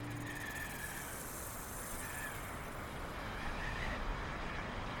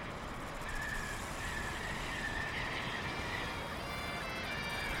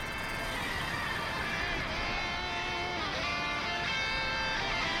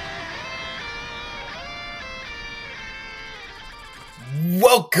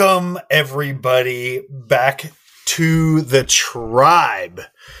Welcome, everybody, back to the tribe.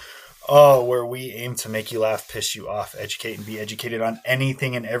 Oh, where we aim to make you laugh, piss you off, educate, and be educated on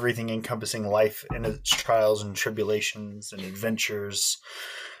anything and everything encompassing life and its trials and tribulations and adventures.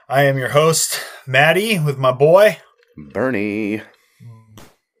 I am your host, Maddie, with my boy, Bernie.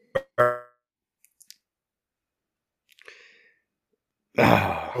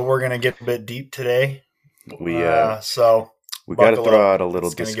 We're going to get a bit deep today. We got to throw out a little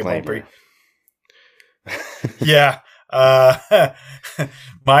disclaimer. Yeah.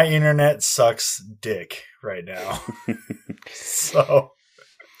 My internet sucks dick right now. So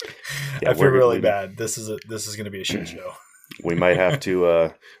I feel really bad. This is going to be a shit show. We might have to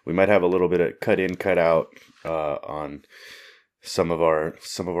a little bit of cut in, cut out on some of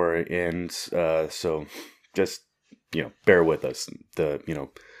our ends. So just, bear with us. The,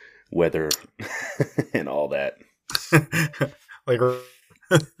 weather and all that. Like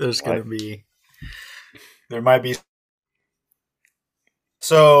there's going to be, there might be.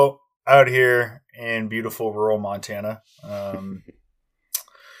 So out here in beautiful rural Montana, the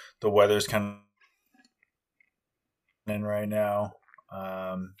weather's kind of in right now.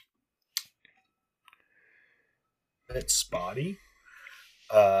 It's spotty.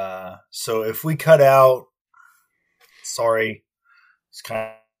 So if we cut out, sorry, it's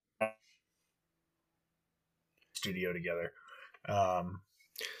kind of studio together.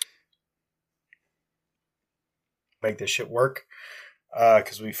 Make this shit work.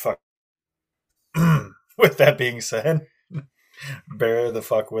 Because we fuck. With that being said, bear the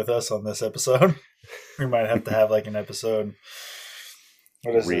fuck with us on this episode. We might have to have like an episode.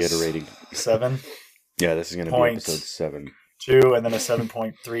 What is reiterating this? 7? Yeah, this is going to be episode 7. 2, and then a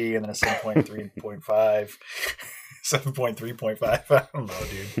 7.3, and then a 7.3.5. 7.3.5. I don't know,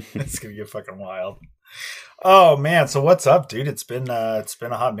 dude. It's going to get fucking wild. Oh man, so what's up, dude? It's been a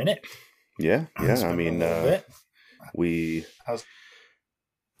hot minute. Yeah. I mean,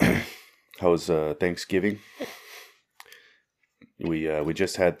 how's Thanksgiving? We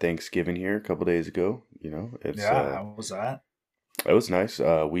just had Thanksgiving here a couple days ago. How was that? It was nice.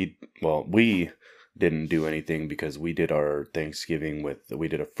 We didn't do anything because we did our Thanksgiving we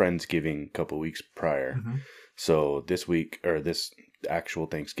did a Friendsgiving a couple weeks prior. Mm-hmm. So this actual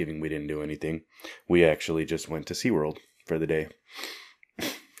Thanksgiving, we didn't do anything. We actually just went to SeaWorld for the day.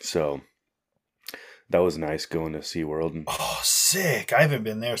 So that was nice going to SeaWorld. Oh, sick. I haven't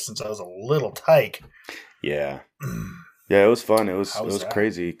been there since I was a little tyke. Yeah. Yeah, it was fun. It was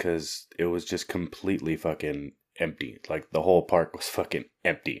crazy because it was just completely fucking empty. Like the whole park was fucking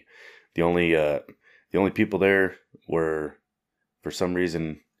empty. The only people there were, for some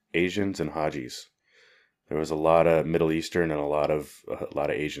reason, Asians and Hajis. There was a lot of Middle Eastern and a lot of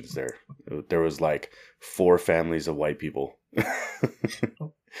Asians there. There was like 4 families of white people.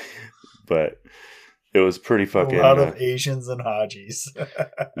 But it was pretty fucking... A lot of Asians and Hajis.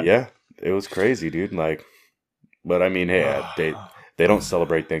 Yeah, it was crazy, dude. Like, but I mean, hey, they don't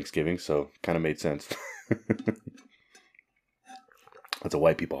celebrate Thanksgiving, so kind of made sense. It's a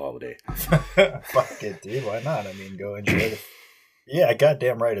white people holiday. Fuck it, dude. Why not? I mean, go enjoy it. Yeah,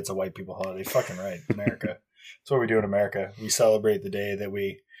 goddamn right. It's a white people holiday. Fucking right. America. That's what we do in America. We celebrate the day that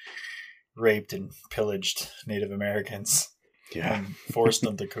we raped and pillaged Native Americans. Yeah. And forced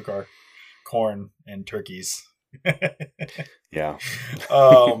them to cook our corn and turkeys. Yeah.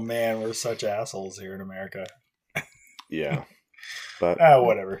 Oh, man. We're such assholes here in America. Yeah. But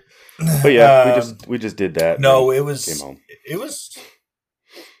whatever. But yeah, we just did that. No, it was... Came home. It was...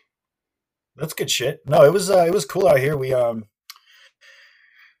 That's good shit. No, it was cool out here. We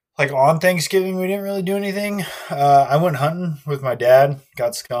like on Thanksgiving we didn't really do anything. I went hunting with my dad,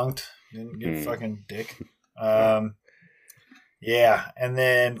 got skunked, didn't get fucking dick. Yeah, and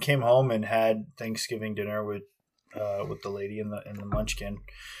then came home and had Thanksgiving dinner with the lady in the Munchkin,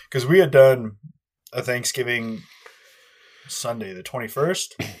 because we had done a Thanksgiving Sunday, the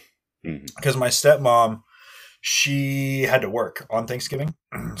 21st, because my stepmom, she had to work on Thanksgiving.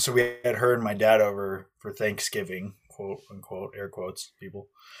 So we had her and my dad over for Thanksgiving, quote unquote, air quotes, people,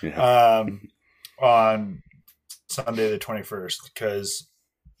 on Sunday the 21st, because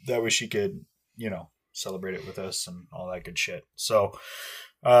that way she could, celebrate it with us and all that good shit. So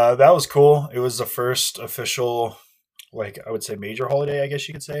that was cool. It was the first official, like, I would say major holiday, I guess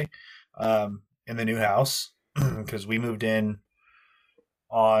you could say, in the new house, because we moved in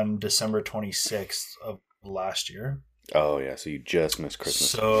on December 26th of last year. Oh yeah, so you just missed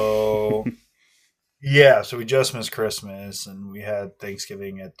Christmas. So yeah, so we just missed Christmas, and we had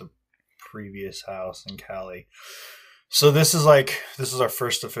Thanksgiving at the previous house in Cali. So this is our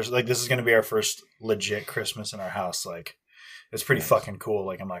first official, like, this is going to be our first legit Christmas in our house. Like, it's pretty fucking cool.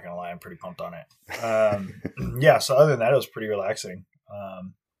 Like, I'm not gonna lie, I'm pretty pumped on it. Yeah. So other than that, it was pretty relaxing.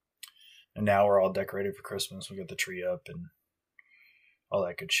 And now we're all decorated for Christmas. We got the tree up and all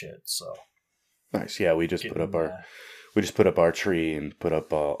that good shit. So nice. Yeah, we just put up our tree and put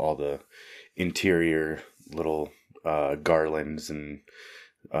up all the interior little garlands, and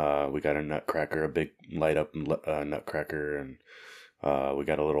we got a nutcracker, a big light up nutcracker, and we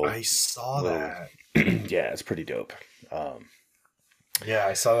got a little. I saw that. Yeah, it's pretty dope. Yeah,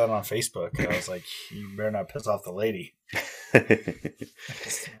 I saw that on Facebook. I was like, you better not piss off the lady.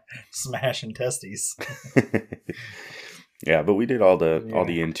 Smashing testes. Yeah, but we did all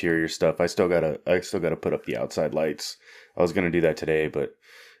the interior stuff. I still gotta put up the outside lights. I was gonna do that today, but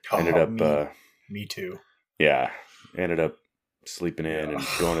ended up. Me too. Yeah, ended up sleeping in and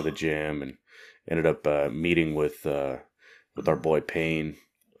going to the gym, and ended up meeting with our boy Payne.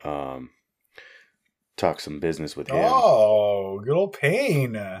 Talk some business with him. Oh, good old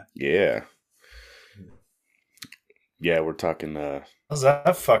Payne. Yeah. Yeah, we're talking. How's that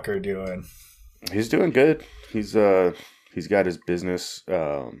fucker doing? He's doing good. He's got his business,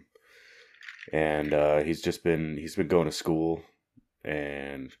 and he's been going to school,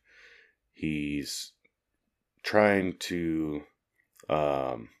 and he's trying to.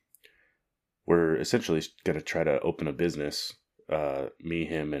 We're essentially going to try to open a business. Me,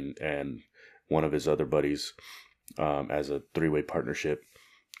 him, and one of his other buddies, as a 3-way partnership.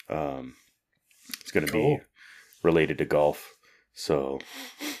 It's going to be related to golf, so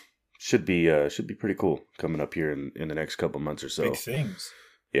should be pretty cool coming up here in the next couple months or so. Big things.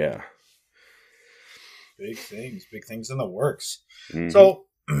 Yeah. Big things in the works. Mm-hmm. So,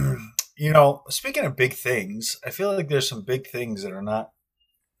 speaking of big things, I feel like there's some big things that are not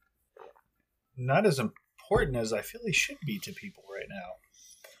as important as I feel they should be to people right now.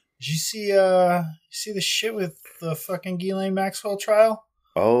 Did you see the shit with the fucking Ghislaine Maxwell trial?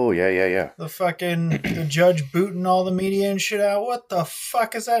 Oh, yeah. The judge booting all the media and shit out. What the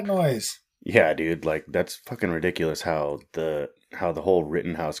fuck is that noise? Yeah, dude, like, that's fucking ridiculous how the whole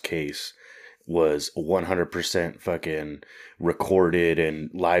Rittenhouse case was 100% fucking recorded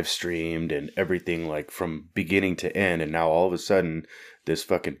and live streamed and everything, like, from beginning to end, and now all of a sudden this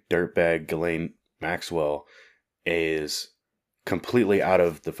fucking dirtbag Ghislaine Maxwell is completely out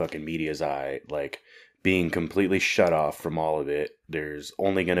of the fucking media's eye, like, being completely shut off from all of it. There's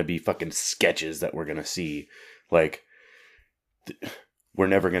only going to be fucking sketches that we're going to see. Like, we're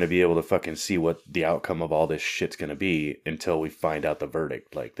never going to be able to fucking see what the outcome of all this shit's going to be until we find out the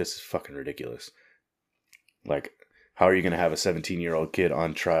verdict. Like, this is fucking ridiculous. Like, how are you going to have a 17-year-old kid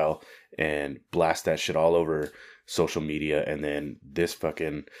on trial and blast that shit all over social media, and then this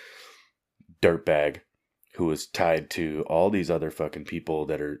fucking dirtbag who is tied to all these other fucking people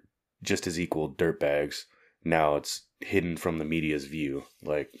that are just as equal dirtbags, now it's hidden from the media's view?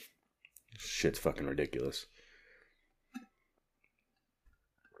 Like, shit's fucking ridiculous.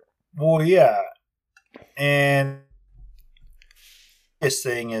 Well, yeah. And this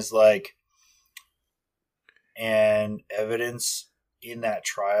thing is like, and evidence in that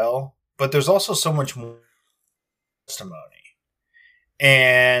trial, but there's also so much more testimony.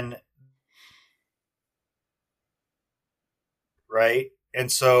 And right?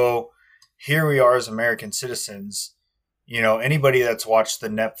 And so here we are as American citizens. Anybody that's watched the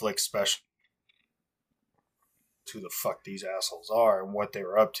Netflix special, who the fuck these assholes are and what they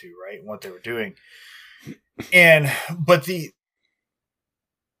were up to, right? And what they were doing. But the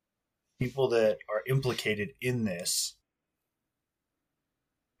people that are implicated in this.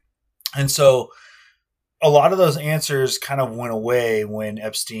 And so a lot of those answers kind of went away when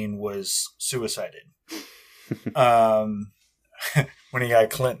Epstein was suicided. When he got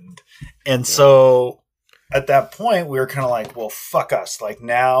Clinton. And so at that point, we were kind of like, well, fuck us. Like,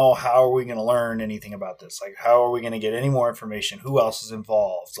 now how are we going to learn anything about this? Like, how are we going to get any more information? Who else is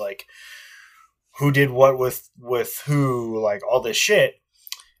involved? Like, who did what with who? Like, all this shit.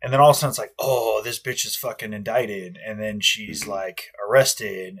 And then all of a sudden it's like, oh, this bitch is fucking indicted. And then she's like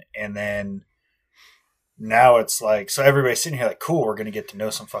arrested. And then now it's like, so everybody's sitting here like, cool, we're going to get to know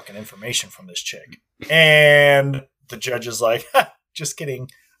some fucking information from this chick. And the judge is like, just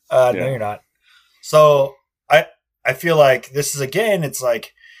kidding. No, you're not. So I feel like this is, again, it's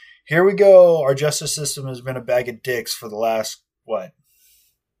like, here we go. Our justice system has been a bag of dicks for the last,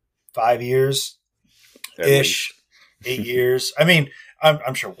 5 years? Ish. 8 years. I mean,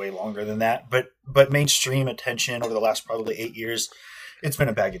 I'm sure way longer than that, but mainstream attention over the last probably 8 years, it's been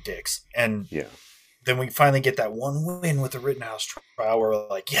a bag of dicks. And then we finally get that one win with the Rittenhouse trial where we're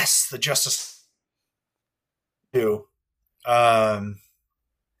like, yes, the justice do. I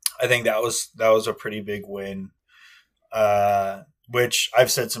think that was a pretty big win. which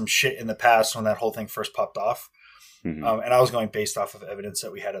I've said some shit in the past when that whole thing first popped off. Mm-hmm. And I was going based off of evidence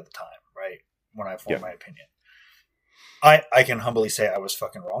that we had at the time, right? When I formed my opinion. I can humbly say I was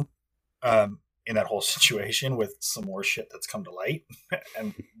fucking wrong in that whole situation with some more shit that's come to light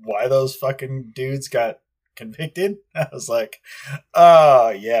and why those fucking dudes got convicted. I was like, oh,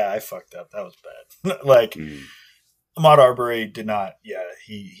 yeah, I fucked up. That was bad. Like, Ahmaud Arbery did not,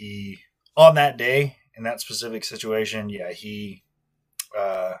 he on that day, in that specific situation,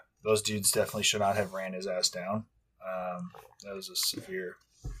 those dudes definitely should not have ran his ass down. That was a severe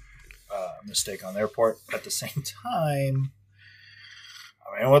mistake on their part. At the same time,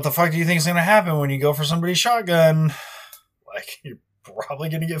 I mean, what the fuck do you think is going to happen when you go for somebody's shotgun? Like, you're probably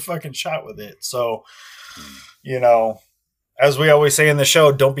going to get fucking shot with it. So, you know, as we always say in the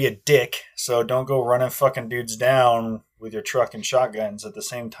show, don't be a dick. So don't go running fucking dudes down with your truck and shotguns. At the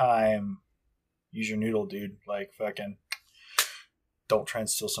same time, use your noodle, dude. Like, fucking don't try and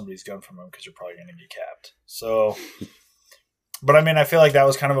steal somebody's gun from them because you're probably going to get capped. So, but I mean, I feel like that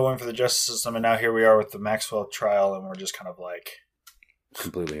was kind of a win for the justice system. And now here we are with the Maxwell trial, and we're just kind of like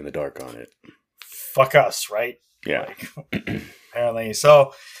completely in the dark on it. Fuck us, right? Yeah. Like, apparently.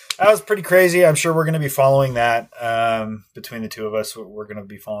 So that was pretty crazy. I'm sure we're going to be following that between the two of us. We're going to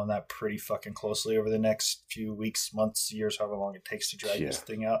be following that pretty fucking closely over the next few weeks, months, years, however long it takes to drag this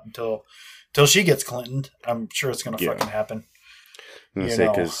thing out until she gets Clintoned. I'm sure it's going to fucking happen. I'm gonna say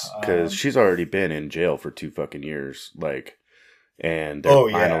because she's already been in jail for 2 fucking years, like, and they're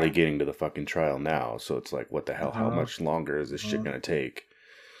finally getting to the fucking trial now. So it's like, what the hell? How much longer is this shit gonna take?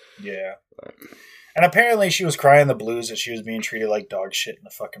 Yeah. And apparently she was crying the blues that she was being treated like dog shit in the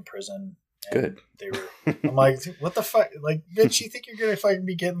fucking prison. Good. They were. I'm like, what the fuck? Like, bitch, you think you're gonna fucking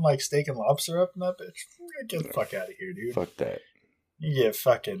be getting like steak and lobster up in that bitch? Get the fuck out of here, dude. Fuck that. You get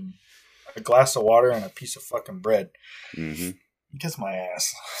fucking a glass of water and a piece of fucking bread. Mm-hmm. Kiss my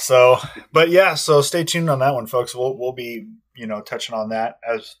ass. So, but yeah, so stay tuned on that one, folks. We'll be, touching on that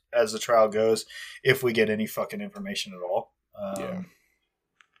as the trial goes, if we get any fucking information at all. I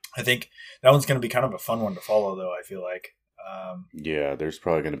think that one's going to be kind of a fun one to follow, though. I feel like. There's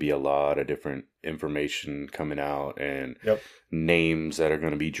probably going to be a lot of different information coming out and names that are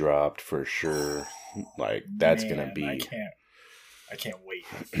going to be dropped for sure. Like that's going to be. I can't wait.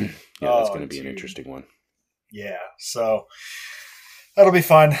 That's going to be an interesting one. Yeah, so that'll be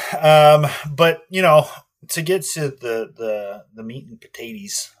fun. But to get to the meat and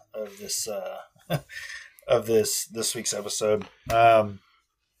potatoes of this of this week's episode, I've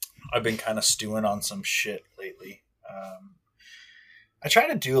been kind of stewing on some shit lately. I try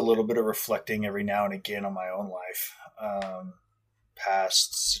to do a little bit of reflecting every now and again on my own life,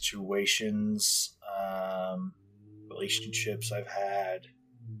 past situations, relationships I've had,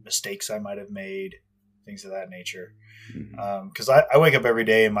 mistakes I might have made. Things of that nature. Because I wake up every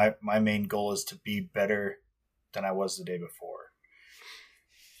day and my main goal is to be better than I was the day before.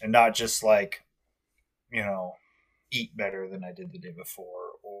 And not just like, eat better than I did the day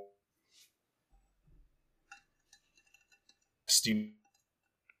before or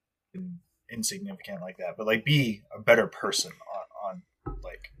insignificant like that, but like be a better person on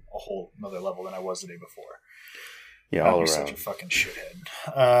like a whole another level than I was the day before. Yeah, all around. Such a fucking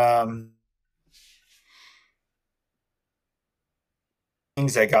shithead.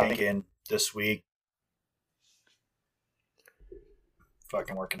 Things that got me in this week.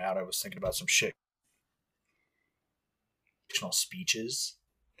 Fucking working out. I was thinking about some shit. Speeches.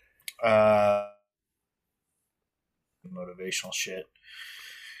 Motivational shit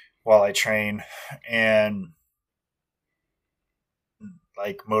while I train, and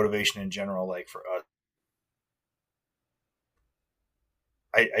like motivation in general, like for us.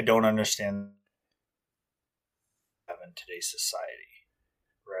 I don't understand in today's society.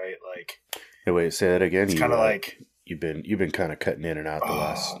 Right, like. Hey, wait, say that again. It's kind of like you've been kind of cutting in and out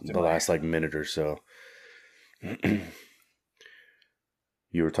the last like minute or so.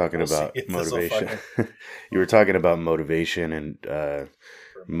 You were talking about motivation. You were talking about motivation and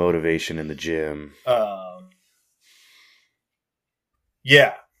motivation in the gym.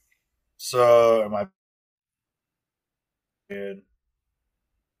 Yeah. So am I good?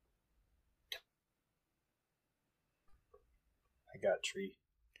 I got tree.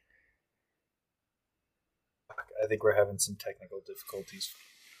 I think we're having some technical difficulties.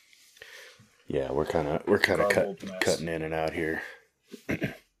 Yeah, we're kind of cutting in and out here. Rural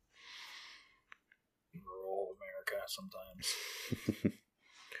America sometimes.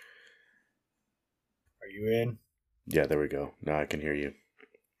 Are you in? Yeah, there we go. Now I can hear you,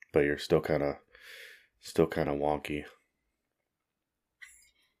 but you're still kind of wonky.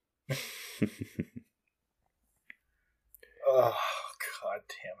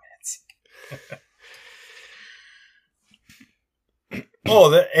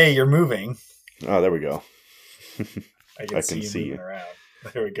 Oh, hey, you're moving. Oh, there we go. I can see you moving around.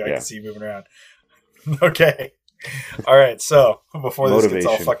 There we go. Yeah. I can see you moving around. Okay. All right. So before this gets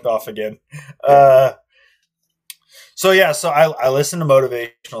all fucked off again. So I listen to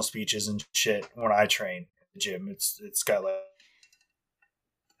motivational speeches and shit when I train at the gym. It's got like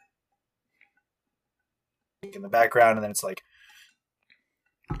in the background, and then it's like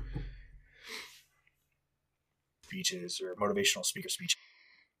speeches or motivational speaker speech.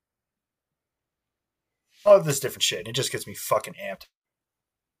 All of this different shit. It just gets me fucking amped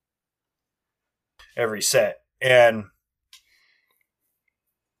every set. And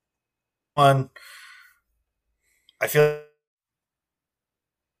one, I feel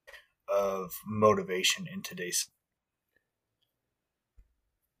of motivation in today's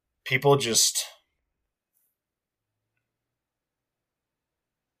people just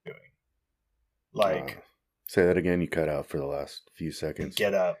doing like say that again. You cut out for the last few seconds.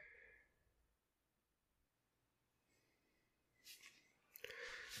 Get up.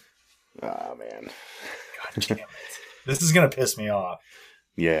 Oh man. God damn it. This is gonna piss me off.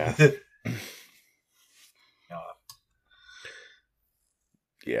 Yeah.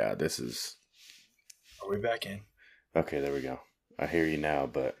 Yeah, this is... Are we back in? Okay, there we go. I hear you now,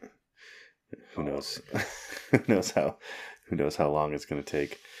 but who knows? Who knows how long it's going to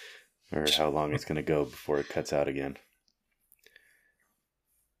take, or how long it's going to go before it cuts out again.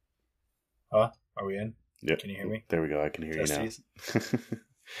 Huh? Are we in? Yep. Can you hear me? There we go. I can hear testes? You now.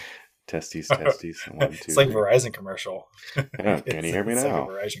 Testes. 1, 2, it's like a Verizon commercial. Yeah, can you hear me now? It's like a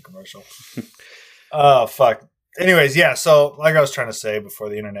Verizon commercial. Oh, fuck. Anyways, yeah, so like I was trying to say before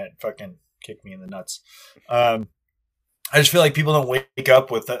the internet fucking kicked me in the nuts, I just feel like people don't wake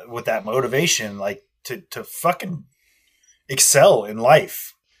up with that motivation, like to fucking excel in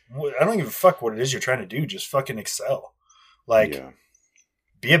life. I don't give a fuck what it is you're trying to do. Just fucking excel. Like,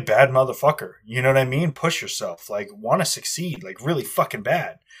 be a bad motherfucker. You know what I mean? Push yourself. Like, want to succeed. Like, really fucking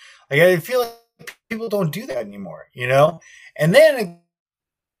bad. Like, I feel like people don't do that anymore, you know? And then...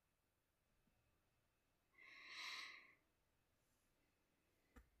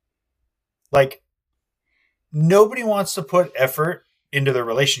 Like, nobody wants to put effort into their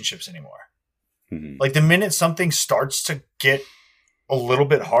relationships anymore. Mm-hmm. Like, the minute something starts to get a little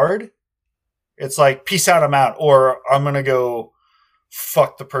bit hard, it's like, peace out, I'm out. Or I'm going to go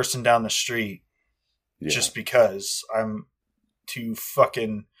fuck the person down the street just because I'm too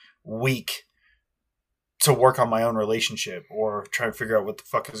fucking weak to work on my own relationship or try to figure out what the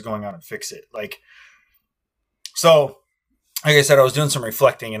fuck is going on and fix it. Like, so... Like I said, I was doing some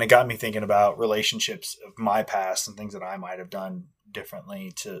reflecting, and it got me thinking about relationships of my past and things that I might have done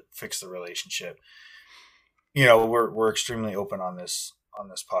differently to fix the relationship. You know, we're extremely open on this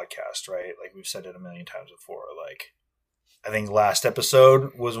podcast, right? Like we've said it a million times before. Like, I think last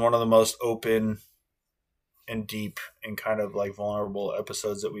episode was one of the most open and deep and kind of like vulnerable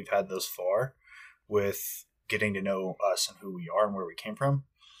episodes that we've had thus far, with getting to know us and who we are and where we came from.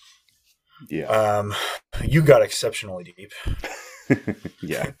 Yeah. You got exceptionally deep.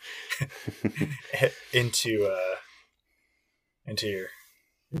 Yeah. into your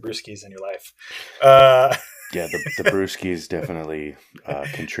brewskis in your life. Yeah, the brewskis definitely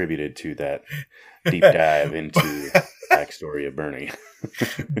contributed to that deep dive into the backstory of Bernie.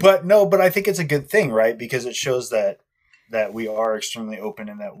 But I think it's a good thing, right? Because it shows that we are extremely open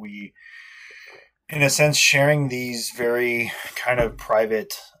and that we, in a sense, sharing these very kind of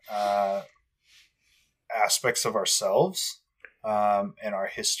private aspects of ourselves and our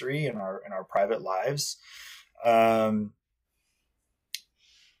history and our private lives. To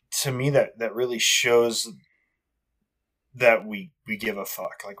me, that really shows that we give a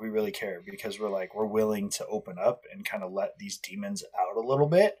fuck. Like, we really care, because we're willing to open up and kind of let these demons out a little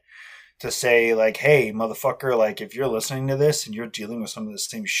bit, to say like, hey, motherfucker, like, if you're listening to this and you're dealing with some of the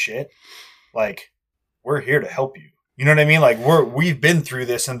same shit, like, we're here to help you. You know what I mean? Like, we've been through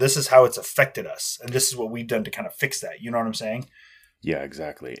this, and this is how it's affected us, and this is what we've done to kind of fix that. You know what I'm saying? Yeah,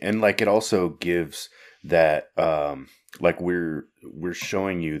 exactly. And like, it also gives that, like, we're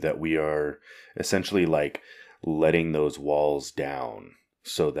showing you that we are essentially like letting those walls down,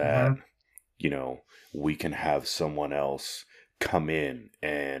 so that you know, we can have someone else come in,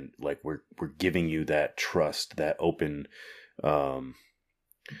 and like we're giving you that trust, that open,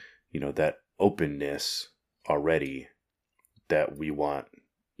 you know, that openness already, that we want,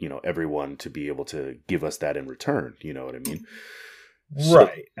 you know, everyone to be able to give us that in return. You know what I mean?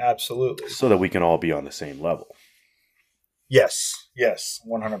 Right. Absolutely. So that we can all be on the same level. Yes.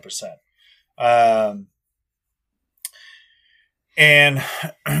 100%. And,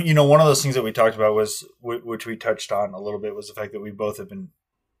 you know, one of those things that we talked about was, which we touched on a little bit, was the fact that we both have been,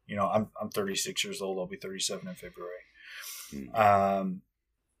 you know, I'm 36 years old. I'll be 37 in February.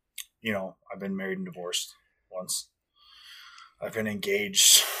 You know, I've been married and divorced once. I've been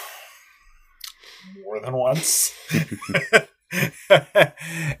engaged more than once.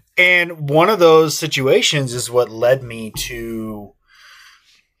 And one of those situations is what led me to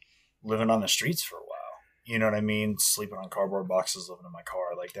living on the streets for a while. You know what I mean? Sleeping on cardboard boxes, living in my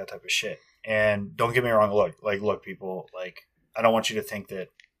car, like that type of shit. And don't get me wrong, look, people, like, I don't want you to think that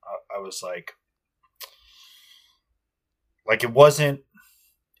I was like it wasn't.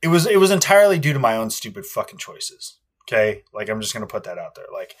 It was entirely due to my own stupid fucking choices. Okay, like I'm just gonna put that out there.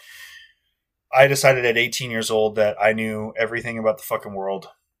 Like, I decided at 18 years old that I knew everything about the fucking world.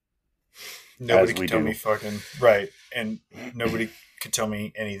 Nobody could tell me fucking right, and nobody could tell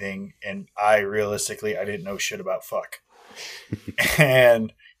me anything. And I didn't know shit about fuck.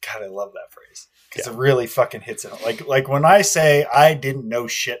 And God, I love that phrase because it really fucking hits it. Like when I say I didn't know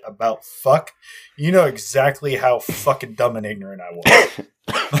shit about fuck, you know exactly how fucking dumb and ignorant I was.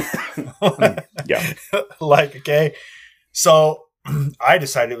 Yeah. Like, okay, so I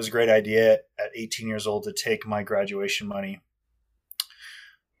decided it was a great idea at 18 years old to take my graduation money,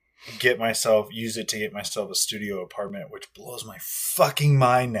 use it to get myself a studio apartment, which blows my fucking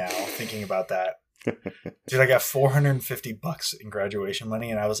mind now thinking about that. Dude, I got $450 in graduation money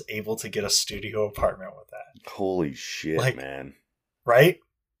and I was able to get a studio apartment with that. Holy shit, man. Right?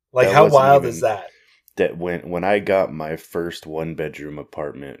 Like, how wild is that? That when I got my first 1-bedroom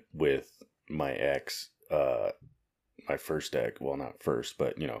apartment with my ex, my first ex, well, not first,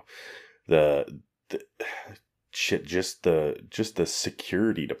 but you know, the shit, just the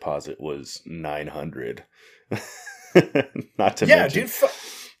security deposit was $900. Not to mention, dude,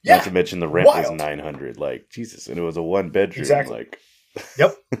 not to mention the rent was $900. Like, Jesus, and it was a 1-bedroom. Exactly. Like,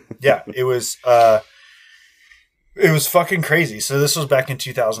 yep, yeah, it was fucking crazy. So this was back in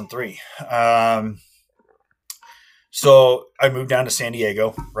 2003. So I moved down to San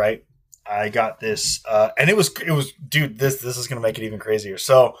Diego, right? I got this, and it was, dude, this is going to make it even crazier.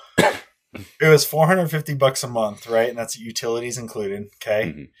 So it was $450 a month, right? And that's utilities included. Okay.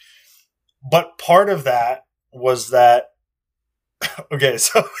 Mm-hmm. But part of that was that, okay,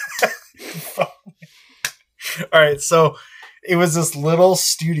 so, all right. So it was this little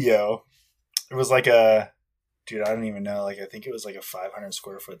studio. It was like I don't even know. Like, I think it was like a 500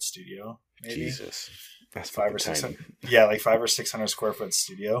 square foot studio. Maybe. Jesus. That's 500 or 600. Yeah, like 500 or 600 square foot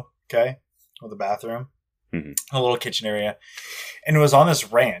studio. Okay. With a bathroom, a little kitchen area. And it was on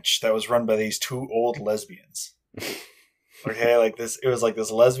this ranch that was run by these two old lesbians. Okay. Like this, it was like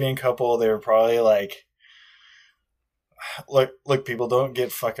this lesbian couple. They were probably like, look, people, don't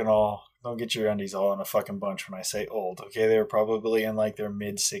get your undies all in a fucking bunch when I say old. Okay. They were probably in like their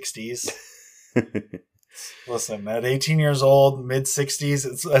mid 60s. Listen, at 18 years old, mid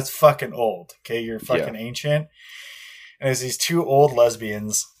 60s, that's fucking old. Okay, you're fucking ancient. And there's these two old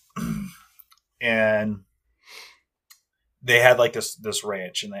lesbians, and they had like this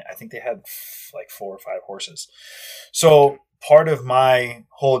ranch, and I think they had like 4 or 5 horses. So part of my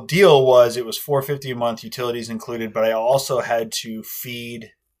whole deal was it was $450 a month, utilities included, but I also had to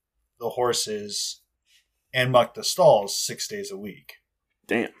feed the horses and muck the stalls 6 days a week.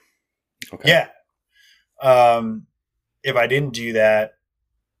 Damn. Okay. Yeah. If I didn't do that,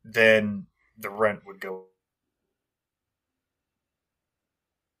 then the rent would go.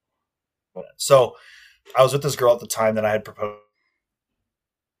 So I was with this girl at the time that I had proposed.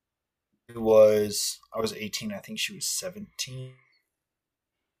 I was 18. I think she was 17.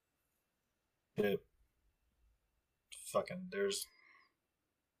 Fucking there's.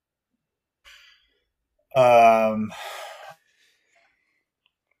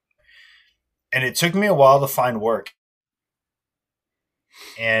 And it took me a while to find work.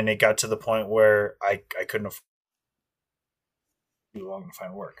 And it got to the point where I couldn't afford too long to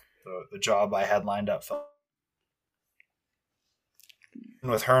find work. The job I had lined up fell.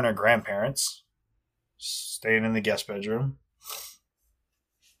 With her and her grandparents, staying in the guest bedroom.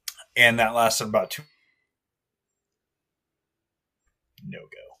 And that lasted about 2. No go.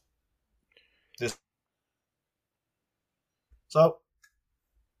 So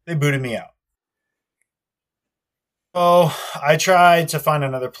they booted me out. So I tried to find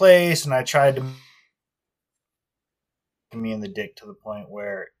another place, and I tried to me in the dick to the point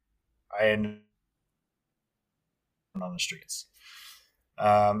where I ended up on the streets.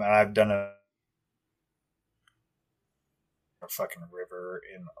 And I've done a fucking river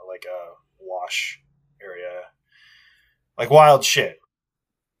in like a wash area, like wild shit.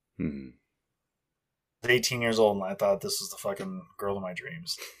 was 18 years old and I thought this was the fucking girl of my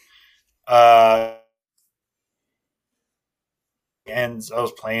dreams. And I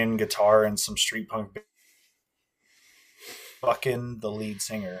was playing guitar and some street punk. Fucking the lead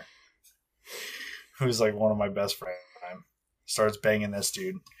singer, who's like one of my best friends, starts banging this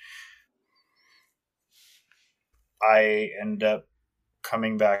dude. I end up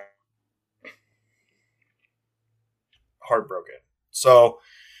coming back heartbroken. So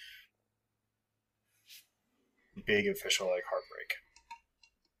big official like heartbreak.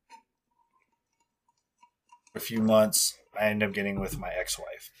 A few months, I end up getting with my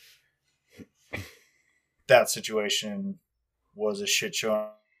ex-wife. That situation was a shit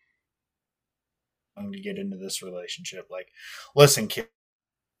show to get into this relationship. Like, listen, kid,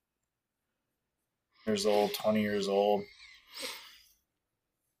 years old, 20 years old.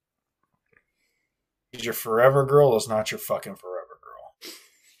 She's your forever girl is not your fucking forever girl.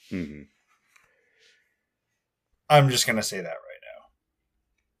 Mm-hmm. I'm just going to say that right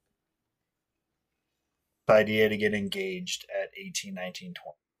now. The idea to get engaged at 18, 19,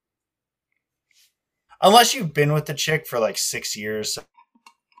 20. Unless you've been with the chick for like 6 years,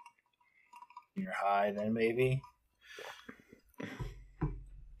 you're high, then maybe.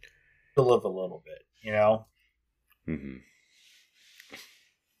 To live a little bit, you know? Mm-hmm.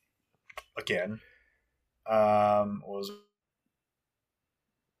 Again, was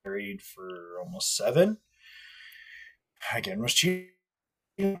married for almost 7. Again, was cheating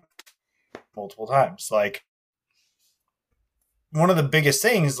multiple times. Like, one of the biggest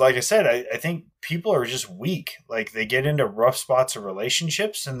things, like I said, I think people are just weak. Like, they get into rough spots of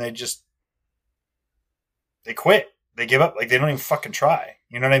relationships and they quit. They give up. Like, they don't even fucking try.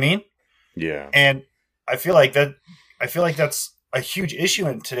 You know what I mean? Yeah. And I feel like that's a huge issue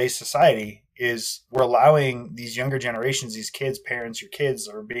in today's society, is we're allowing these younger generations, these kids, parents, your kids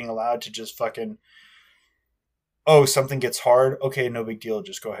are being allowed to just fucking, oh, something gets hard. Okay, no big deal.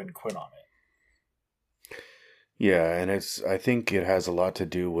 Just go ahead and quit on it. Yeah, and I think it has a lot to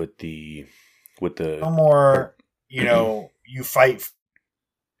do with the no more, you fight.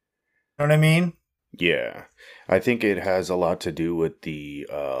 You know what I mean? Yeah. I think it has a lot to do with the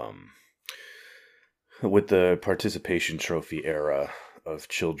participation trophy era of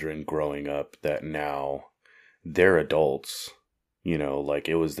children growing up, that now they're adults. Like,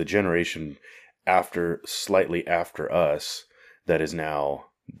 it was the generation slightly after us that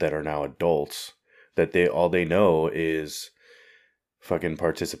are now adults, that all they know is fucking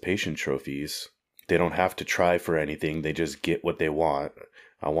participation trophies. They don't have to try for anything. They just get what they want.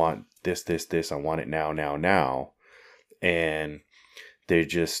 I want this, I want it now. And they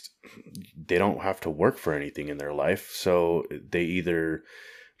don't have to work for anything in their life. So they either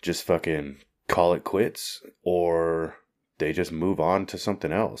just fucking call it quits, or they just move on to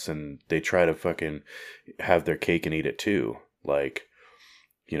something else, and they try to fucking have their cake and eat it too. Like,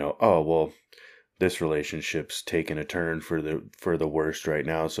 oh, well, this relationship's taking a turn for the worst right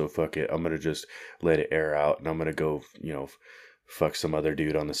now, so fuck it. I'm going to just let it air out, and I'm going to go, fuck some other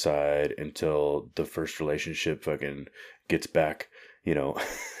dude on the side until the first relationship fucking gets back,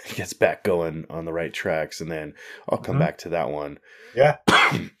 gets back going on the right tracks, and then I'll come back to that one. Yeah.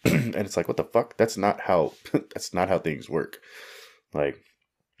 And it's like, what the fuck? That's not how things work. Like,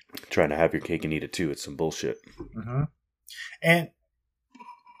 trying to have your cake and eat it too. It's some bullshit. Mm-hmm. And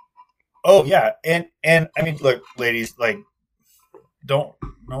oh yeah, and I mean, look, ladies, like, don't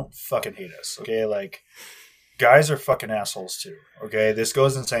fucking hate us, okay? Like, guys are fucking assholes too, okay? This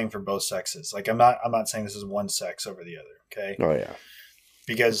goes in saying for both sexes. Like, I'm not saying this is one sex over the other, okay? Oh yeah,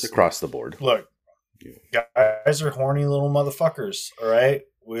 because it's across the board. Look, guys are horny little motherfuckers. All right,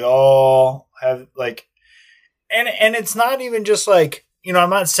 we all have, like, and it's not even just like, I'm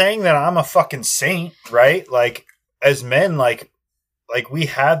not saying that I'm a fucking saint, right? Like, as men, like we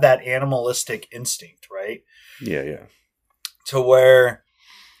have that animalistic instinct, right? Yeah. To where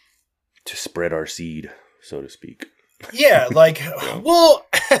to spread our seed, so to speak. Yeah, like, well,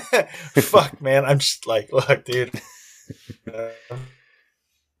 fuck, man. I'm just like, look, dude.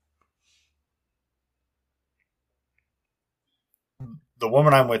 The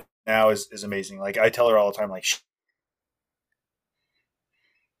woman I'm with now is amazing. Like, I tell her all the time, like,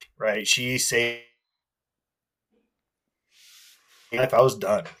 right? She say, if I was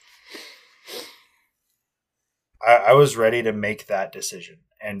done, I was ready to make that decision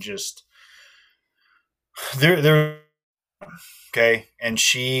and just there. Okay, and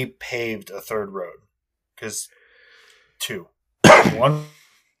she paved a third road, because 2, 1.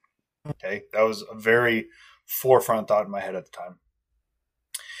 Okay, that was a very forefront thought in my head at the time.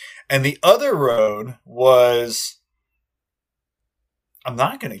 And the other road was, I'm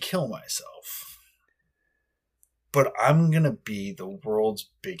not going to kill myself. but I'm going to be the world's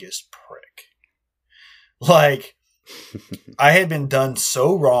biggest prick. Like, I had been done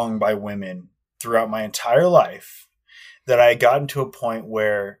so wrong by women throughout my entire life that I had gotten to a point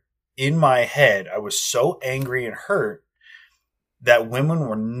where in my head, I was so angry and hurt that women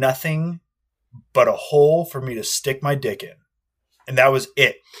were nothing but a hole for me to stick my dick in. And that was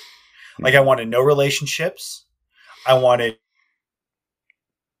it. Like, I wanted no relationships. I wanted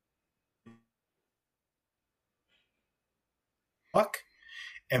fuck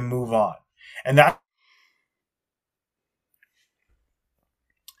and move on. And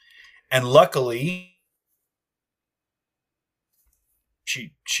luckily,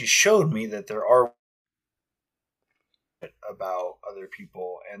 she showed me that there are about other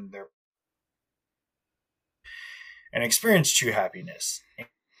people and their and experience true happiness.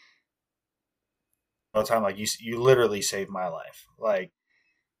 All the time, like you literally saved my life. Like,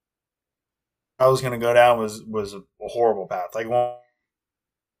 I was gonna go down was a horrible path. Like, one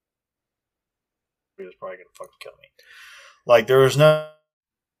he was probably gonna fucking kill me. Like, there was no,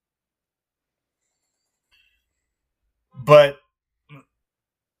 but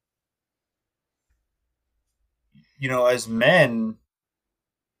you know, as men,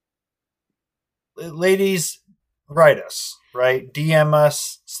 ladies, write us, right? DM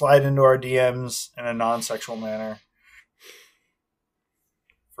us, slide into our DMs in a non-sexual manner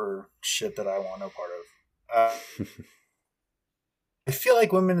for shit that I want no part of. I feel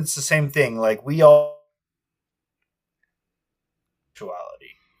like women, it's the same thing. Like, we all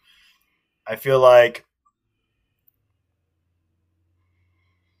sexuality. I feel like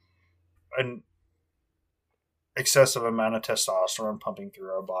an excessive amount of testosterone pumping through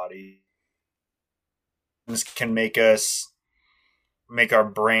our body can make our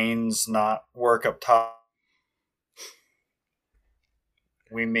brains not work up top.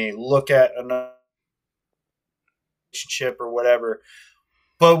 We may look at another relationship or whatever,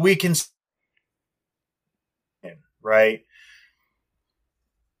 but we can, right?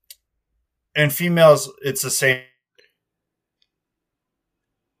 And females, it's the same.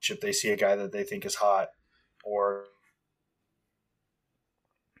 If they see a guy that they think is hot, or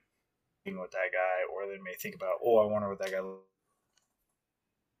with that guy, or they may think about, oh, I wonder what that guy looks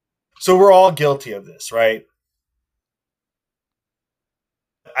like. So we're all guilty of this, right?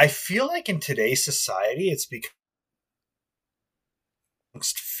 I feel like in today's society, it's because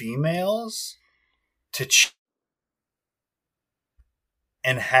amongst females to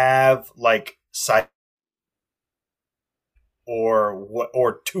and have like side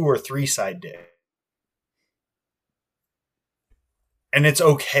or 2 or 3 side dick, and it's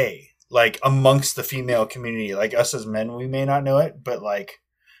okay. Like, amongst the female community, like us as men, we may not know it, but like,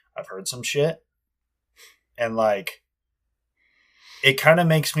 I've heard some shit, and like, it kind of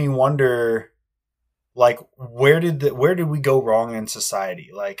makes me wonder, like, where did we go wrong in society?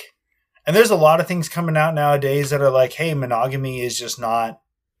 Like, and there's a lot of things coming out nowadays that are like, hey, monogamy is just not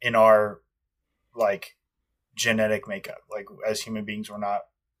in our like genetic makeup. Like, as human beings, we're not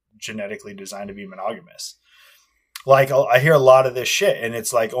genetically designed to be monogamous. Like, I hear a lot of this shit, and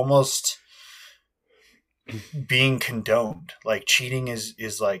it's like almost being condoned. Like, cheating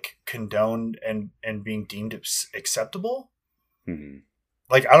is like condoned and being deemed acceptable. Mm-hmm.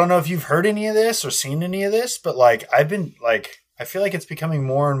 Like, I don't know if you've heard any of this or seen any of this, but like, I feel like it's becoming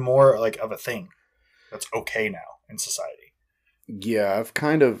more and more like of a thing that's okay now in society. Yeah, I've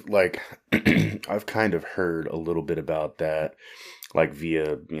kind of heard a little bit about that, like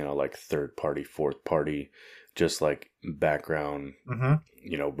via, like third party, fourth party, just like background,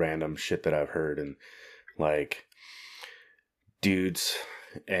 random shit that I've heard, and like dudes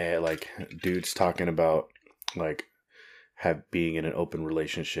talking about like being in an open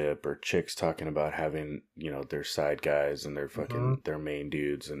relationship, or chicks talking about having, their side guys and their fucking their main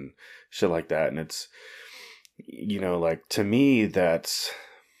dudes and shit like that. And it's, like, to me, that's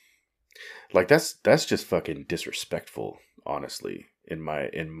just fucking disrespectful, honestly, in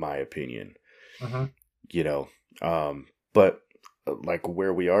my opinion. But like,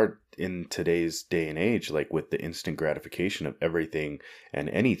 where we are in today's day and age, like with the instant gratification of everything and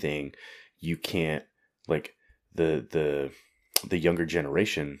anything, you can't, like, the younger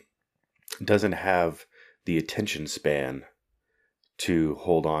generation doesn't have the attention span to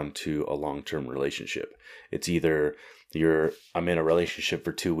hold on to a long-term relationship. It's either I'm in a relationship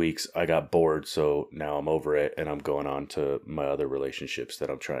for 2 weeks, I got bored, so now I'm over it, and I'm going on to my other relationships that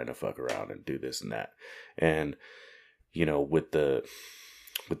I'm trying to fuck around and do this and that. And, with the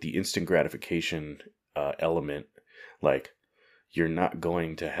instant gratification element, like, you're not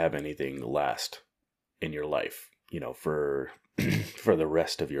going to have anything last in your life, for for the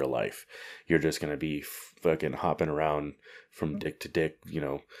rest of your life. You're just going to be fucking hopping around from dick to dick,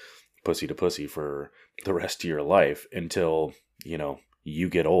 pussy to pussy for the rest of your life until, you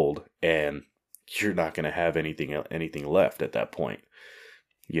get old and you're not going to have anything left at that point.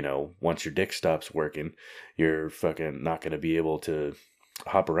 Once your dick stops working, you're fucking not going to be able to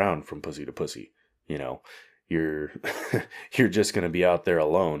hop around from pussy to pussy. You're you're just going to be out there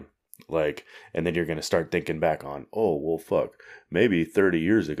alone. And then you're going to start thinking back on, oh, well, fuck, maybe 30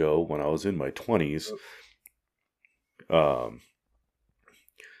 years ago when I was in my 20s.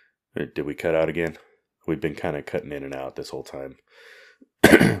 Did we cut out again? We've been kind of cutting in and out this whole time.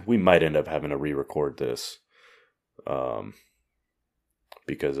 We might end up having to re-record this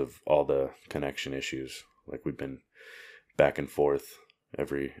because of all the connection issues. We've been back and forth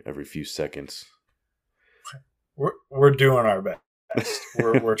every few seconds. We're doing our best.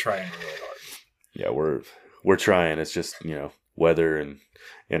 We're trying really hard. Yeah, we're trying. It's just, weather and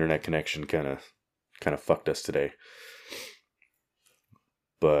internet connection kind of fucked us today.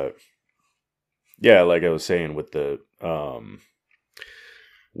 But yeah, like I was saying with the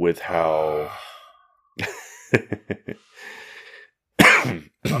with how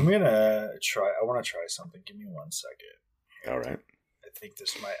I'm gonna try. I want to try something. Give me 1 second. All right. I think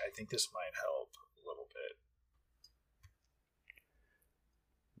this might help a little bit.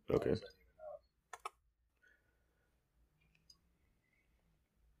 Okay.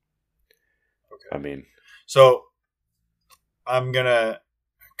 I mean, so I'm gonna.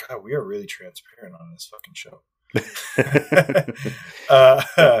 God, we are really transparent on this fucking show.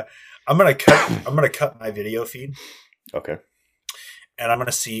 I'm gonna cut my video feed. Okay. And I'm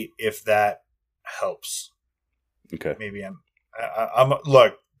gonna see if that helps. Okay. Maybe I'm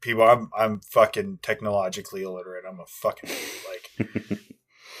look, people. I'm fucking technologically illiterate. I'm a fucking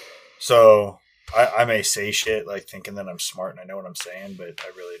So I may say shit thinking that I'm smart and I know what I'm saying, but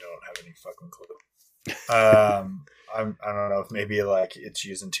I really don't have any fucking clue. I don't know if maybe it's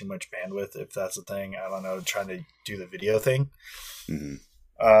using too much bandwidth, if that's a thing. I don't know, trying to do the video thing.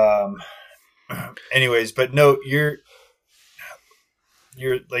 Mm-hmm. Anyways, but no, you're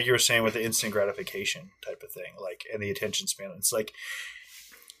like you were saying with the instant gratification type of thing, and the attention span. It's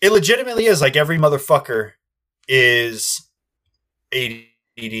it legitimately is every motherfucker is ADD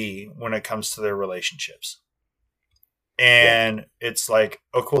when it comes to their relationships. And it's oh,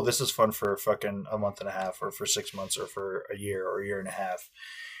 cool, this is fun for fucking a month and a half or for 6 months or for a year or a year and a half.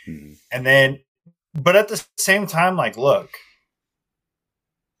 Mm-hmm. And then, but at the same time, look,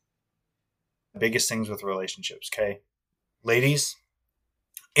 biggest things with relationships, okay? Ladies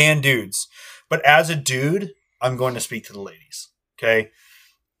and dudes. But as a dude, I'm going to speak to the ladies, okay?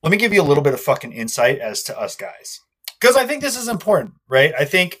 Let me give you a little bit of fucking insight as to us guys. Because I think this is important, right? I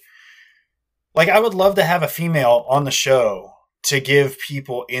think I would love to have a female on the show to give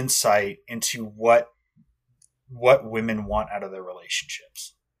people insight into what women want out of their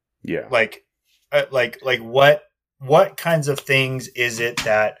relationships. Yeah. What kinds of things is it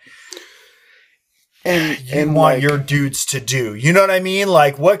that you want your dudes to do? You know what I mean?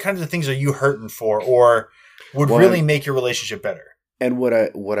 What kinds of things are you hurting for or would really make your relationship better? And what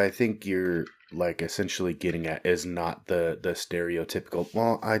I think you're essentially getting at is not the stereotypical,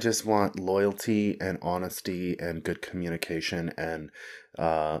 well, I just want loyalty and honesty and good communication and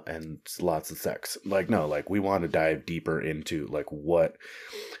lots of sex. No, we want to dive deeper into what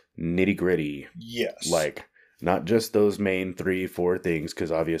nitty gritty. Yes. Not just those main 3-4 things,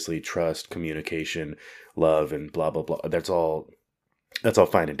 because obviously trust, communication, love, and blah blah blah. That's all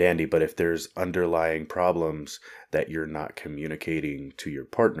fine and dandy. But if there's underlying problems that you're not communicating to your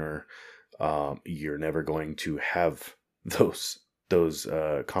partner, you're never going to have those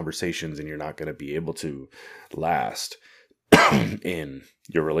conversations, and you're not going to be able to last in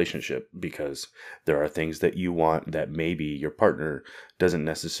your relationship, because there are things that you want that maybe your partner doesn't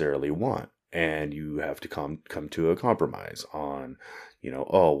necessarily want, and you have to come to a compromise on,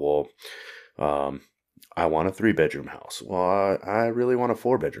 I want a 3-bedroom house. Well, I really want a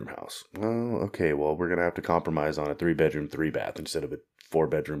 4-bedroom house. Well, okay, well, we're going to have to compromise on a 3-bedroom, 3-bath instead of a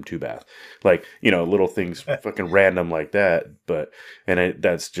 4-bedroom, 2-bath. Little things fucking random like that.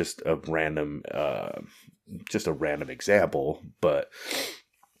 That's just a random example. But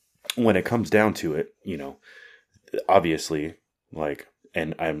when it comes down to it, obviously,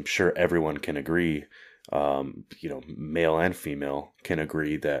 and I'm sure everyone can agree, male and female can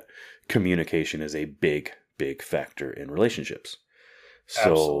agree that communication is a big, big factor in relationships.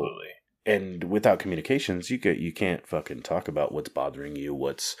 So, absolutely. And without communications, you can't fucking talk about what's bothering you,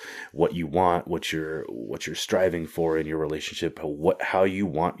 what you want, what you're striving for in your relationship, how you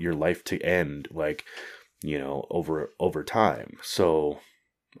want your life to end. over time. So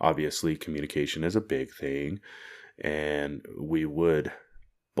obviously communication is a big thing, and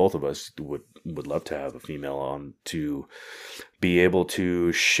both of us would love to have a female on to be able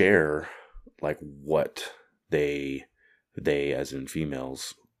to share like what they as in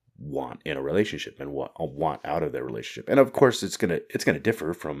females want in a relationship and what want out of their relationship. And of course it's going to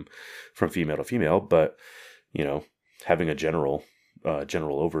differ from female to female, but having a general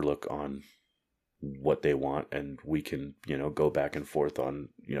overlook on what they want, and we can go back and forth on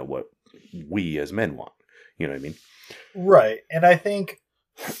what we as men want. You know what I mean? Right. And I think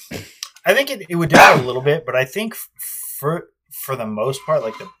it would differ a little bit, but I think for the most part,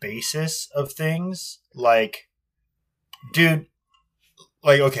 like the basis of things, like, dude,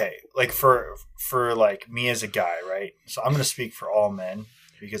 like, okay, like for like me as a guy, right? So I'm going to speak for all men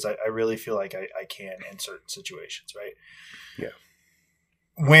because I really feel like I can in certain situations, right? Yeah.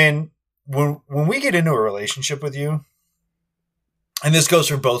 When we get into a relationship with you, and this goes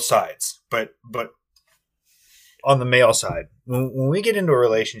for both sides, but on the male side, when we get into a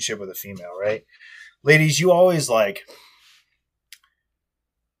relationship with a female, right? Ladies, you always,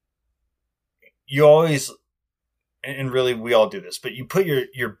 and really we all do this, but you put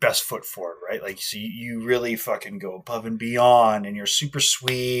your best foot forward, right? Like, so you really fucking go above and beyond, and you're super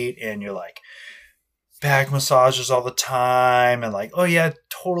sweet, and you're like back massages all the time, and like, oh yeah,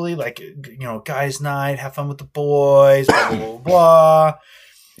 totally, like, guys night, have fun with the boys, blah, blah, blah, blah.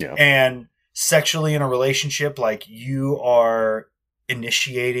 Yeah. And sexually in a relationship, like, you are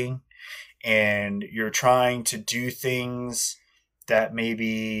initiating and you're trying to do things that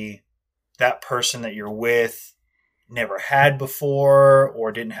maybe that person that you're with never had before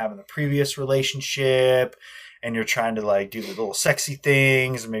or didn't have in the previous relationship, and you're trying to like do the little sexy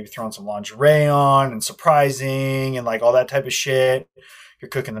things and maybe throwing some lingerie on and surprising and like all that type of shit. You're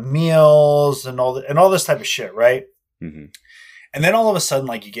cooking the meals and all this type of shit, right? Mm-hmm. And then all of a sudden,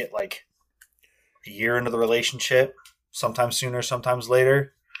 like, you get like a year into the relationship, sometimes sooner, sometimes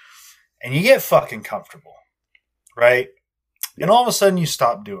later, and you get fucking comfortable, right? Yeah. And all of a sudden you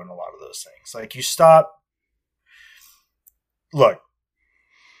stop doing a lot of those things. Like, you stop. Look,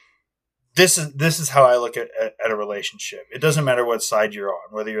 this is how I look at a relationship. It doesn't matter what side you're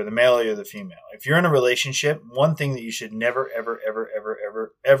on, whether you're the male or you're the female. If you're in a relationship, one thing that you should never, ever, ever, ever,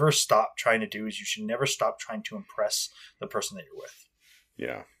 ever, ever stop trying to do is you should never stop trying to impress the person that you're with.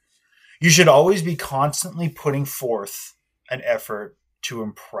 Yeah. You should always be constantly putting forth an effort to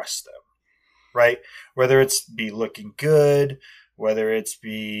impress them, right? Whether it's be looking good, whether it's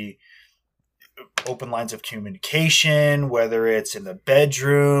be open lines of communication, whether it's in the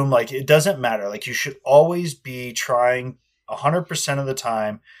bedroom, like, it doesn't matter. Like, you should always be trying 100% of the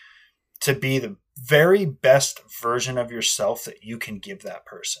time to be the very best version of yourself that you can give that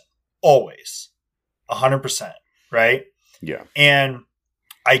person. Always. 100%, right? Yeah. And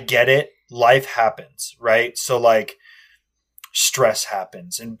I get it. Life happens, right? So, like, stress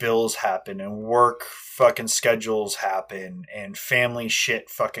happens and bills happen and work fucking schedules happen and family shit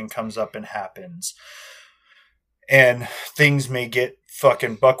fucking comes up and happens. And things may get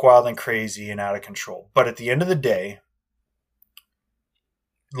fucking buck wild and crazy and out of control. But at the end of the day,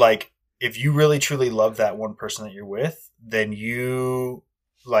 like, if you really truly love that one person that you're with, then you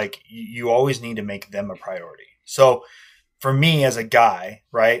always need to make them a priority. So for me as a guy,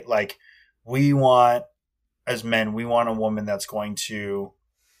 right? Like, as men, we want a woman that's going to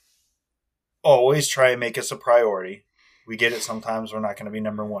always try and make us a priority. We get it, sometimes we're not going to be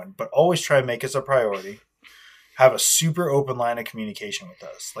number one, but always try and make us a priority. Have a super open line of communication with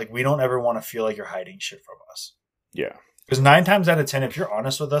us. Like, we don't ever want to feel like you're hiding shit from us. Yeah. Because 9 times out of 10, if you're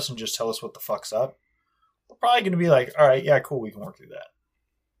honest with us and just tell us what the fuck's up, we're probably going to be like, all right, yeah, cool, we can work through that.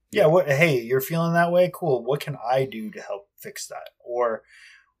 Yeah, hey, you're feeling that way? Cool. What can I do to help fix that? Or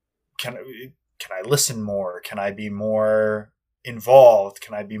can I listen more? Can I be more involved?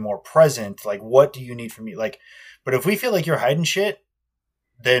 Can I be more present? Like, what do you need from me? Like, but if we feel like you're hiding shit,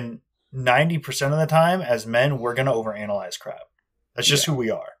 then 90% of the time as men, we're going to overanalyze crap. That's just who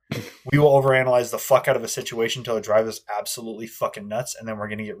we are. We will overanalyze the fuck out of a situation until it drives us absolutely fucking nuts. And then we're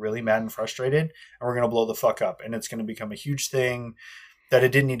going to get really mad and frustrated and we're going to blow the fuck up. And it's going to become a huge thing that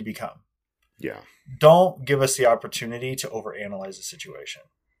it didn't need to become. Yeah. Don't give us the opportunity to overanalyze the situation.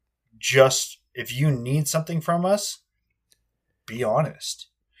 Just, if you need something from us, be honest.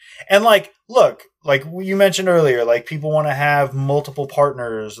 And like, look, like you mentioned earlier, like, people want to have multiple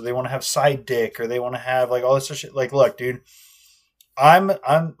partners, or they want to have side dick, or they want to have like all this shit. Like, look, dude, I'm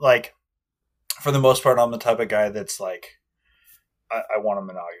like, for the most part, I'm the type of guy that's like, I want a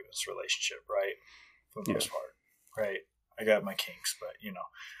monogamous relationship, right? For the most part, right? I got my kinks,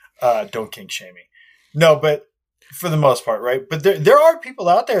 but don't kink shame me. No, but for the most part, right? But there are people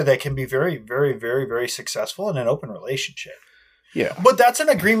out there that can be very, very, very, very successful in an open relationship. Yeah. But that's an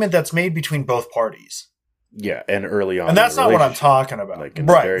agreement that's made between both parties. Yeah, and early on. And that's not what I'm talking about. Like in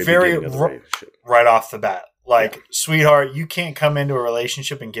right, the very right off the bat. Like, sweetheart, you can't come into a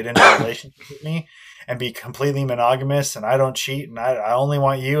relationship and get into a relationship with me and be completely monogamous and I don't cheat and I only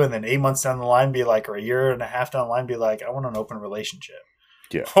want you, and then 8 months down the line be like, or a year and a half down the line be like, I want an open relationship.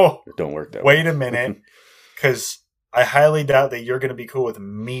 Yeah. Oh, it don't work that way. Wait a minute. Because I highly doubt that you're going to be cool with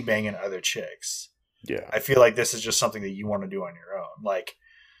me banging other chicks. Yeah. I feel like this is just something that you want to do on your own. Like,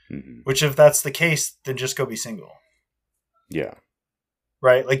 which if that's the case, then just go be single. Yeah.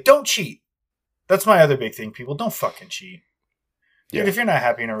 Right? Like, don't cheat. That's my other big thing, people. Don't fucking cheat. Dude, if you're not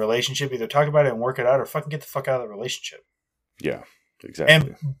happy in a relationship, either talk about it and work it out or fucking get the fuck out of the relationship. Yeah, exactly.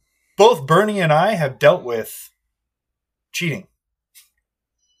 And both Bernie and I have dealt with cheating.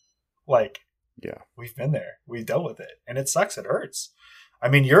 Like, yeah, we've been there. We've dealt with it. And it sucks. It hurts. I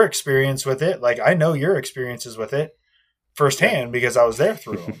mean, your experience with it, like, I know your experiences with it firsthand because I was there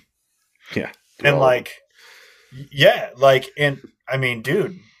through them. Yeah. And, like, yeah, like, and I mean,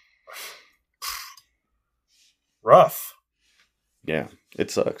 dude, rough. Yeah,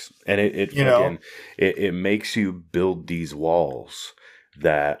 it sucks. And it makes you build these walls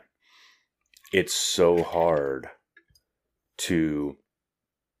that it's so hard to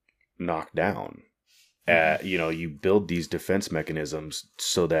knock down. You build these defense mechanisms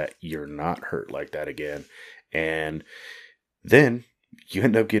so that you're not hurt like that again. And then you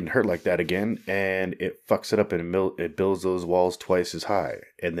end up getting hurt like that again, and it fucks it up, and it builds those walls twice as high,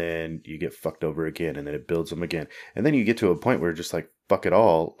 and then you get fucked over again, and then it builds them again, and then you get to a point where you're just like, fuck it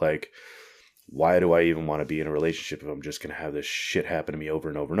all, like, why do I even want to be in a relationship if I'm just gonna have this shit happen to me over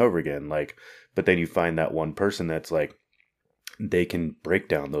and over and over again? Like, but then you find that one person that's like, they can break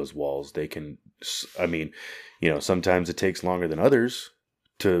down those walls. They can, I mean, sometimes it takes longer than others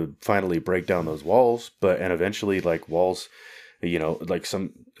to finally break down those walls, and eventually, like, walls, like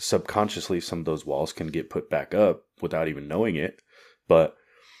some subconsciously, some of those walls can get put back up without even knowing it. But,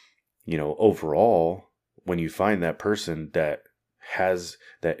 overall, when you find that person that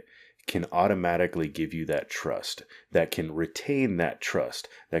can automatically give you that trust, that can retain that trust,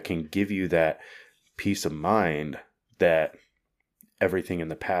 that can give you that peace of mind that everything in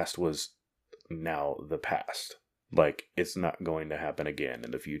the past was now the past. Like, it's not going to happen again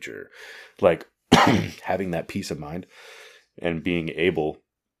in the future. Like, having that peace of mind and being able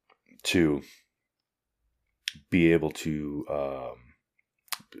to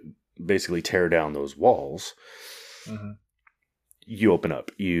basically tear down those walls, you open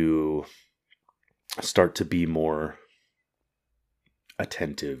up. You start to be more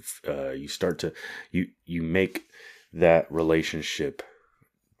attentive. You start to you make that relationship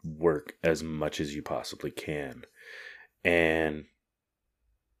work as much as you possibly can, and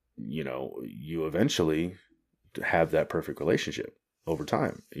you eventually have that perfect relationship over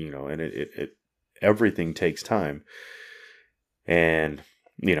time, and it everything takes time, and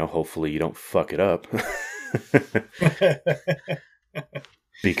hopefully you don't fuck it up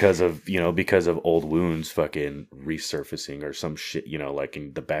because of old wounds fucking resurfacing or some shit, like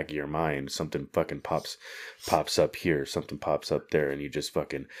in the back of your mind, something fucking pops up here, something pops up there, and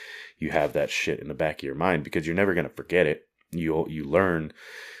you have that shit in the back of your mind because you're never going to forget it. You learn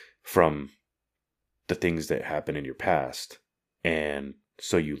from the things that happen in your past, and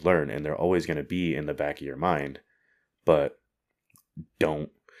so you learn, and they're always going to be in the back of your mind, but don't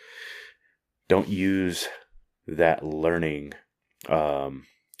use that learning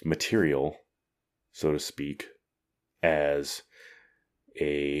material, so to speak, as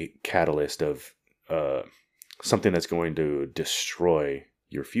a catalyst of something that's going to destroy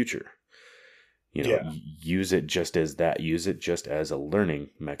your future. Use it just as that. Use it just as a learning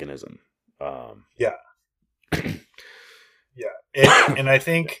mechanism. Yeah. And I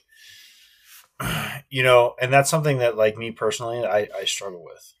think, and that's something that, like, me personally, I struggle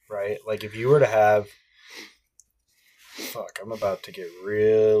with, right? Like, if you were to have, I'm about to get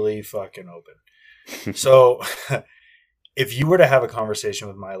really fucking open. So if you were to have a conversation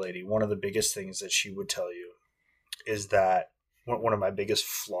with my lady, one of the biggest things that she would tell you is that one of my biggest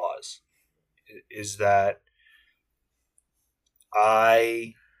flaws is that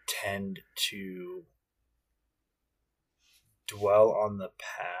I tend to dwell on the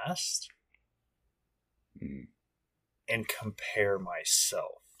past and compare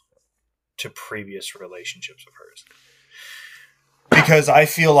myself to previous relationships of hers. Because I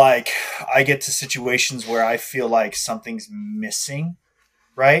feel like I get to situations where I feel like something's missing,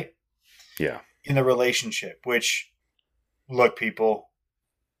 right? Yeah. In the relationship, which, look, people,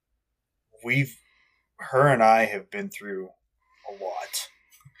 we've her and I have been through a lot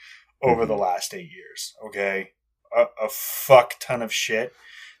over the last 8 years. Okay. A fuck ton of shit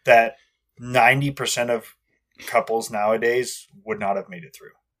that 90% of couples nowadays would not have made it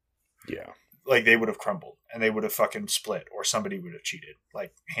through. Yeah. Like they would have crumbled and they would have fucking split or somebody would have cheated.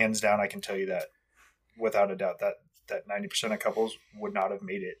 Like hands down, I can tell you that without a doubt that 90% of couples would not have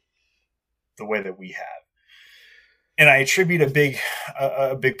made it the way that we have. And I attribute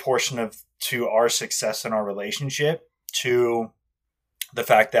a big portion to our success in our relationship to the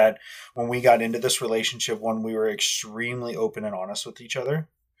fact that when we got into this relationship, one, we were extremely open and honest with each other.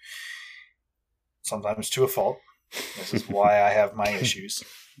 Sometimes to a fault. This is why I have my issues.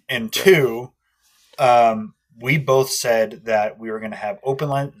 And two, we both said that we were going to have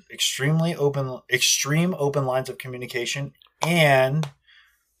extreme open lines of communication, and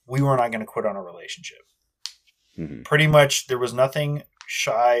we were not going to quit on a relationship. Mm-hmm. Pretty much, there was nothing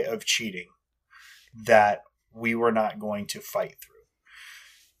shy of cheating that we were not going to fight through.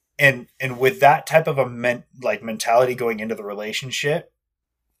 And with that type of a mentality going into the relationship,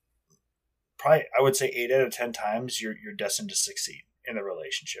 probably I would say 8 out of 10 times you're destined to succeed in the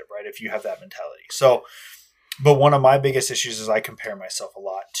relationship, right? If you have that mentality. So, but one of my biggest issues is I compare myself a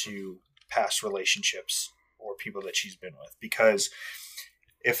lot to past relationships or people that she's been with, because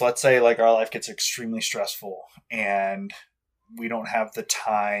if, let's say, like our life gets extremely stressful and we don't have the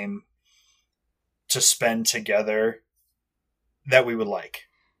time to spend together that we would like,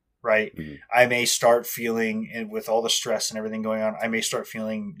 right? Mm-hmm. I may start feeling, and with all the stress and everything going on, I may start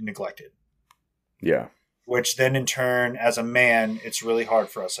feeling neglected. Yeah. Which then in turn, as a man, it's really hard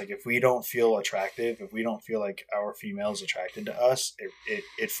for us. Like if we don't feel attractive, if we don't feel like our female is attracted to us,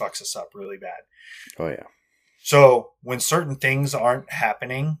 it fucks us up really bad. Oh yeah. So when certain things aren't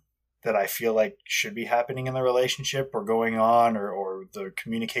happening that I feel like should be happening in the relationship or going on, or the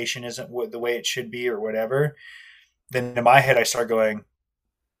communication isn't the way it should be or whatever, then in my head I start going,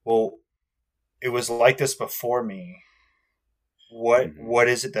 well, it was like this before me. What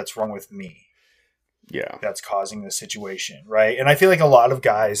is it that's wrong with me? Yeah. That's causing the situation, right? And I feel like a lot of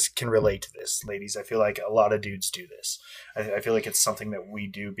guys can relate to this, ladies. I feel like a lot of dudes do this. I feel like it's something that we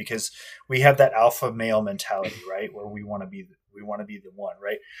do because we have that alpha male mentality, right? Where we want to be the one,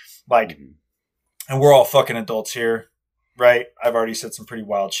 right? Like, and we're all fucking adults here, right? I've already said some pretty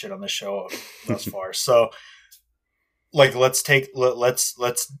wild shit on the show thus far. So, like, let's take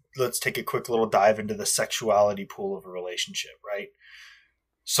a quick little dive into the sexuality pool of a relationship, right?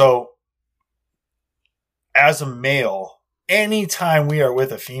 So, as a male, anytime we are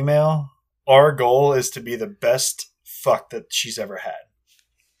with a female, our goal is to be the best fuck that she's ever had.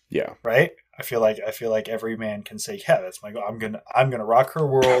 Yeah. Right? I feel like every man can say, yeah, that's my goal. I'm gonna rock her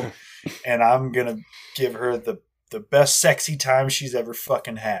world and I'm gonna give her the best sexy time she's ever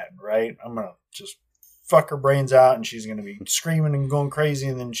fucking had, right? I'm gonna just fuck her brains out and she's gonna be screaming and going crazy,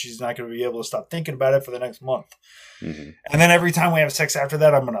 and then she's not gonna be able to stop thinking about it for the next month. Mm-hmm. And then every time we have sex after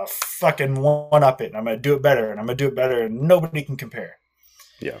that, I'm going to fucking one up it and I'm going to do it better and I'm going to do it better and nobody can compare.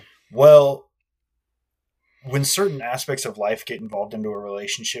 Yeah. Well, when certain aspects of life get involved into a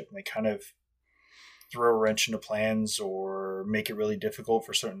relationship and they kind of throw a wrench into plans or make it really difficult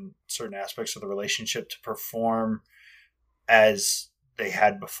for certain aspects of the relationship to perform as they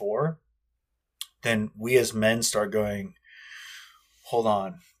had before, then we as men start going, hold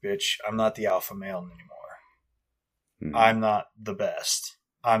on, bitch, I'm not the alpha male anymore. I'm not the best.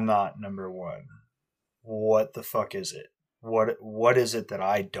 I'm not number one. What the fuck is it? What is it that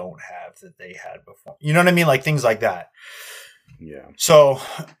I don't have that they had before? You know what I mean? Like things like that. Yeah. So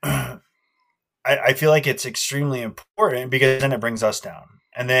I feel like it's extremely important because then it brings us down.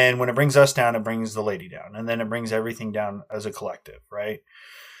 And then when it brings us down, it brings the lady down. And then it brings everything down as a collective, right?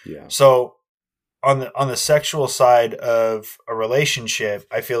 Yeah. So on the sexual side of a relationship,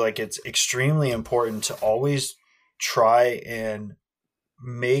 I feel like it's extremely important to always try and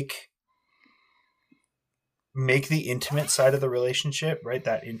make the intimate side of the relationship, right?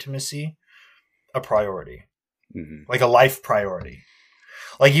 That intimacy, a priority, like a life priority.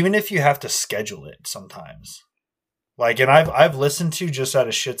 Like even if you have to schedule it sometimes, like, and I've listened to, just out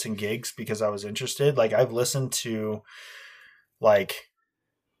of shits and gigs because I was interested. Like I've listened to like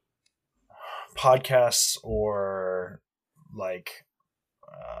podcasts or like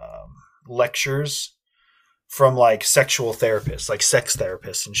lectures from like sexual therapists, like sex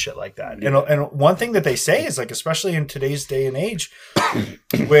therapists and shit like that. Yeah. And one thing that they say is like, especially in today's day and age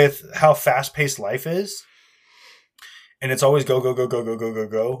with how fast paced life is, and it's always go, go, go, go, go, go, go,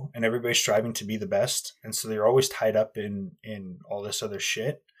 go. And everybody's striving to be the best. And so they're always tied up in all this other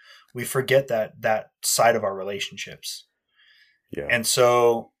shit. We forget that side of our relationships. Yeah. And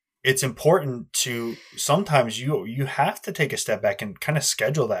so it's important to sometimes you have to take a step back and kind of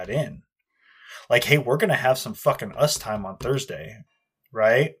schedule that in. Like, hey, we're going to have some fucking us time on Thursday,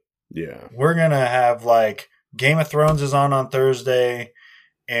 right? Yeah. We're going to have like Game of Thrones is on Thursday,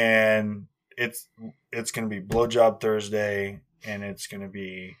 and it's going to be Blowjob Thursday, and it's going to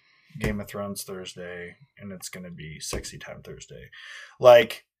be Game of Thrones Thursday, and it's going to be Sexy Time Thursday.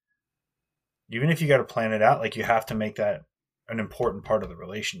 Like, even if you got to plan it out, like, you have to make that an important part of the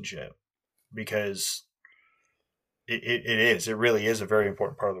relationship, because it really is a very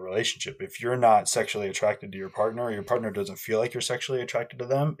important part of the relationship. If you're not sexually attracted to your partner, or your partner doesn't feel like you're sexually attracted to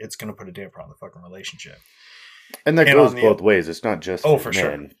them, it's going to put a damper on the fucking relationship. And that goes both ways. It's not just for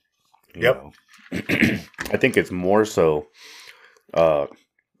men, sure. Yep. I think it's more so,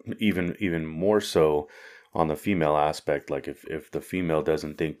 even more so on the female aspect. Like, if the female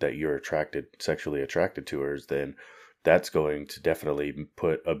doesn't think that you're sexually attracted to her, then that's going to definitely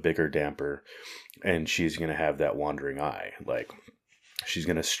put a bigger damper, and she's going to have that wandering eye. Like, she's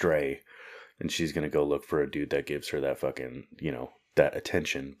going to stray, and she's going to go look for a dude that gives her that fucking, that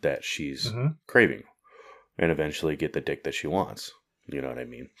attention that she's craving, and eventually get the dick that she wants. You know what I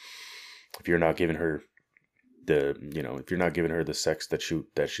mean? If you're not giving her the sex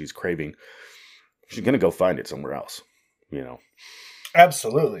that she's craving, she's going to go find it somewhere else,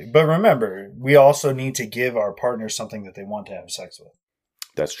 Absolutely. But remember, we also need to give our partners something that they want to have sex with.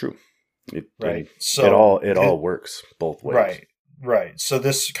 That's true. Right. So it all works both ways. Right. So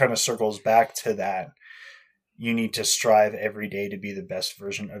this kind of circles back to that. You need to strive every day to be the best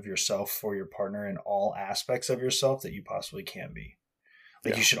version of yourself for your partner in all aspects of yourself that you possibly can be.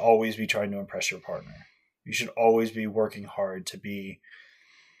 Like, you should always be trying to impress your partner. You should always be working hard to be,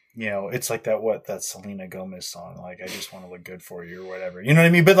 it's like that Selena Gomez song, like, I just want to look good for you or whatever. You know what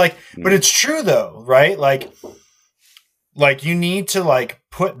I mean? But but it's true though, right? Like you need to like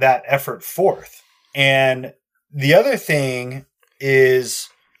put that effort forth. And the other thing is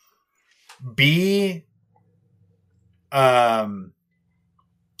be open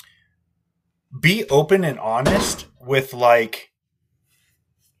and honest with like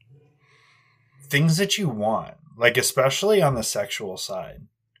things that you want, like, especially on the sexual side.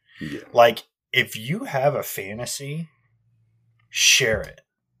 Yeah. Like, if you have a fantasy, share it.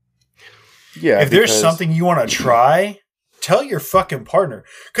 Yeah. If there's something you want to try, tell your fucking partner.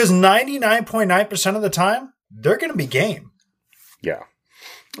 Because 99.9% of the time, they're going to be game. Yeah.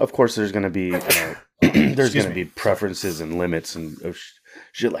 Of course, there's going to be be preferences and limits and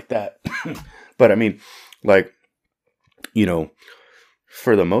shit like that. But I mean, like,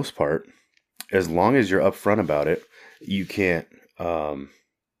 for the most part, as long as you're upfront about it, you can't, not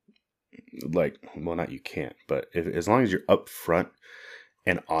you can't, but as long as you're upfront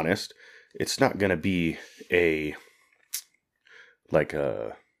and honest, it's not going to be even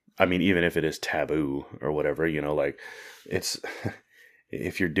if it is taboo or whatever, like, it's,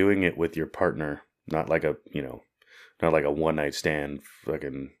 if you're doing it with your partner, not like a one night stand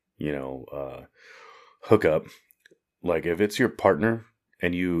fucking, hookup. Like, if it's your partner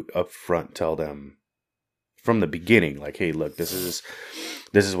and you upfront tell them from the beginning, like, hey, look, this is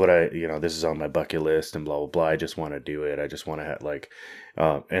what this is on my bucket list and blah, blah, blah. I just want to do it. I just want to have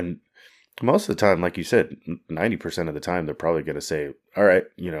and most of the time, like you said, 90% of the time, they're probably going to say, all right,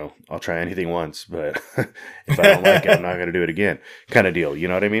 I'll try anything once, but if I don't like it, I'm not going to do it again, kind of deal. You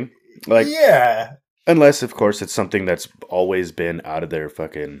know what I mean? Like, yeah. Unless, of course, it's something that's always been out of their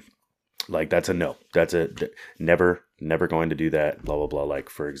fucking, like, that's a no. That's a never going to do that, blah, blah, blah. Like,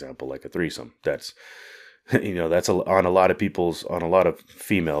 for example, like a threesome. That's, that's on a lot of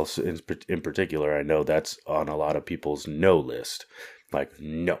females in particular. I know that's on a lot of people's no list. Like,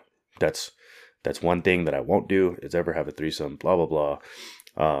 no. That's one thing that I won't do is ever have a threesome, blah, blah,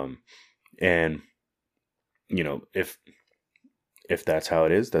 blah. And, if that's how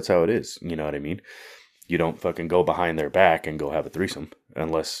it is, that's how it is. You know what I mean? You don't fucking go behind their back and go have a threesome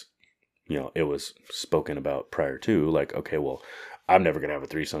unless, it was spoken about prior to, like, okay, well, I'm never going to have a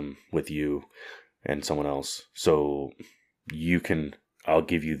threesome with you and someone else. So I'll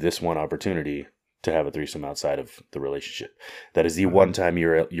give you this one opportunity to have a threesome outside of the relationship. That is the one time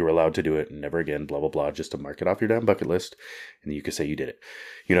you're allowed to do it, and never again, blah, blah, blah, just to mark it off your damn bucket list. And you can say you did it.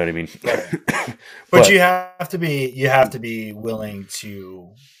 You know what I mean? but you have to be willing to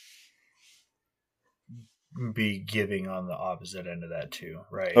be giving on the opposite end of that too,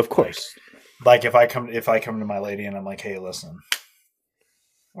 right? Of course. Like if I come to my lady and I'm like, hey, listen, I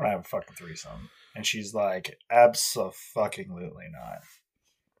want to have a fucking threesome. And she's like, abso-fucking-lutely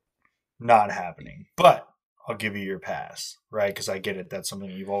not happening. But I'll give you your pass, right? Because I get it. That's something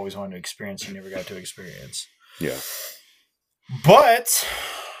you've always wanted to experience. You never got to experience. Yeah. But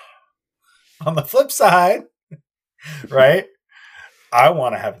on the flip side, right? I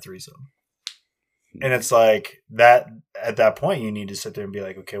want to have a threesome. And it's like that at that point, you need to sit there and be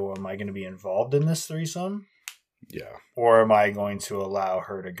like, okay, well, am I going to be involved in this threesome? Yeah. Or am I going to allow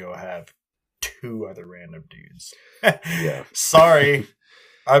her to go have 2 other random dudes? Yeah. Sorry,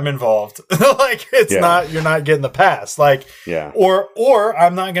 I'm involved. Like, it's not, you're not getting the pass. Like, yeah. Or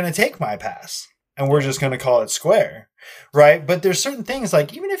I'm not going to take my pass and we're just going to call it square. Right. But there's certain things,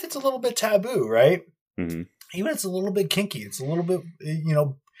 like, even if it's a little bit taboo, right? Mm-hmm. Even if it's a little bit kinky, it's a little bit,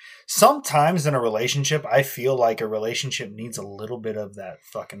 sometimes in a relationship, I feel like a relationship needs a little bit of that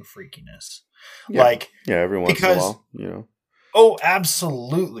fucking freakiness. Yeah. Like, every once in a while, Oh,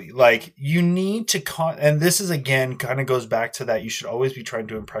 absolutely. Like, you need to, and this is, again, kind of goes back to that. You should always be trying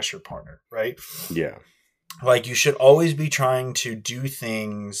to impress your partner, right? Yeah. Like, you should always be trying to do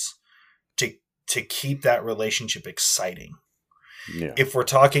things to keep that relationship exciting. Yeah. If we're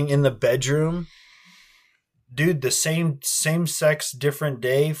talking in the bedroom, dude, the same sex, different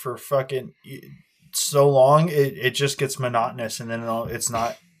day for fucking so long, it just gets monotonous, and then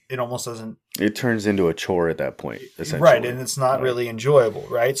it almost doesn't. It turns into a chore at that point, essentially. Right, and it's not really enjoyable,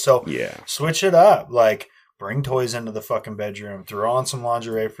 right? So switch it up. Like, bring toys into the fucking bedroom. Throw on some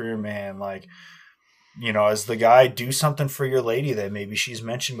lingerie for your man. Like, as the guy, do something for your lady that maybe she's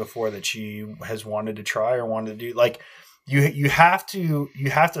mentioned before that she has wanted to try or wanted to do. Like, you have to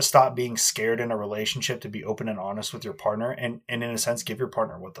stop being scared in a relationship to be open and honest with your partner, and in a sense, give your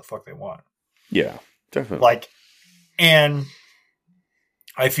partner what the fuck they want. Yeah, definitely. Like, and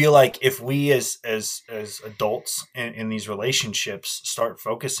I feel like if we as adults in these relationships start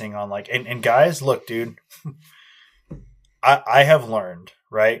focusing on, like, and guys, look, dude, I have learned,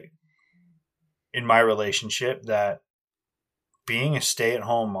 right, in my relationship that being a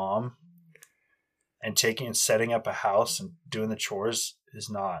stay-at-home mom and setting up a house and doing the chores is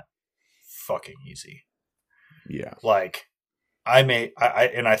not fucking easy. Yeah. Like, I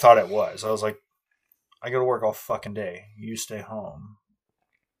thought it was. I was like, I go to work all fucking day. You stay home.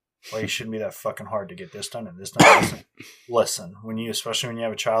 Well, you shouldn't be that fucking hard to get this done and this done. Listen, especially when you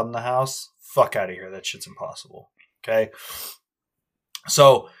have a child in the house, fuck out of here. That shit's impossible. Okay.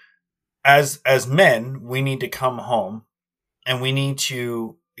 So as men, we need to come home and we need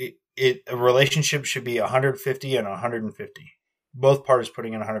to, a relationship should be 150 and 150. Both parties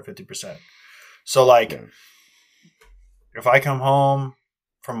putting in 150%. So, like, if I come home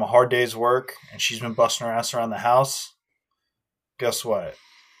from a hard day's work and she's been busting her ass around the house, guess what?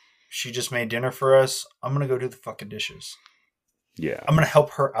 She just made dinner for us. I'm going to go do the fucking dishes. Yeah. I'm going to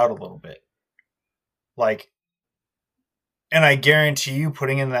help her out a little bit. Like, and I guarantee you,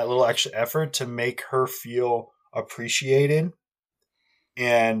 putting in that little extra effort to make her feel appreciated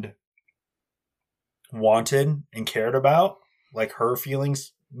and wanted and cared about, like her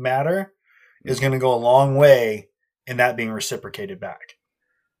feelings matter, is going to go a long way in that being reciprocated back.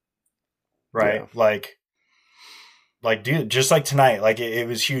 Right? Yeah. Like, dude, just like tonight, like it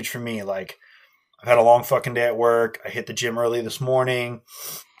was huge for me. Like, I've had a long fucking day at work. I hit the gym early this morning.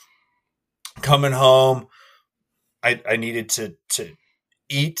 Coming home, I needed to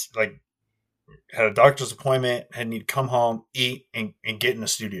eat. Like, had a doctor's appointment. I need to come home, eat, and get in the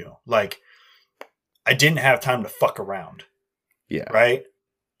studio. Like, I didn't have time to fuck around. Yeah. Right?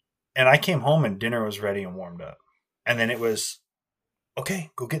 And I came home and dinner was ready and warmed up. And then it was,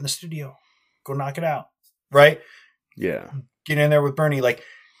 okay, go get in the studio. Go knock it out. Right? Yeah. Get in there with Bernie. Like,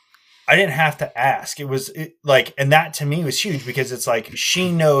 I didn't have to ask. It was like, and that to me was huge because it's like,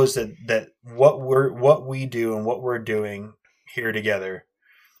 she knows that what we do and what we're doing here together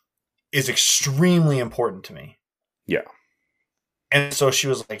is extremely important to me. Yeah. And so she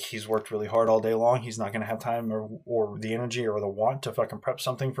was like, he's worked really hard all day long. He's not going to have time or the energy or the want to fucking prep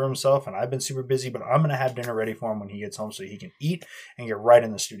something for himself. And I've been super busy, but I'm going to have dinner ready for him when he gets home so he can eat and get right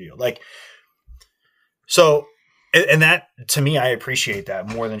in the studio. Like, so, and that to me, I appreciate that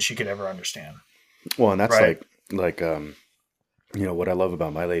more than she could ever understand. Well, and that's right? like, what I love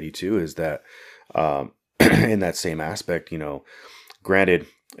about my lady too, is that, in that same aspect, granted,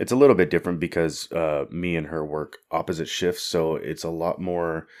 it's a little bit different because me and her work opposite shifts, so it's a lot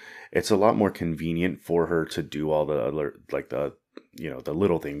more convenient for her to do all the other, like the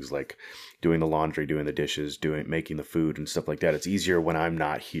little things like doing the laundry, doing the dishes, making the food and stuff like that. It's easier when I'm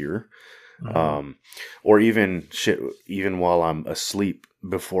not here. Mm-hmm. Or even while I'm asleep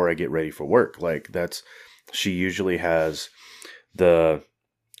before I get ready for work. Like, she usually has my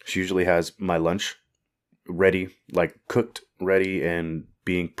lunch ready, like cooked, ready, and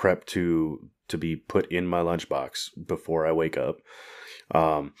being prepped to be put in my lunchbox before I wake up.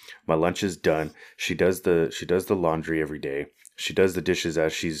 My lunch is done. She does the laundry every day. she does the dishes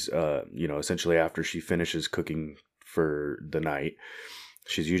as she's, essentially after she finishes cooking for the night.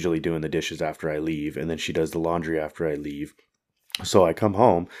 She's usually doing the dishes after I leave, and then she does the laundry after I leave. So I come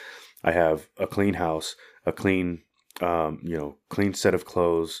home, I have a clean house, a clean, clean set of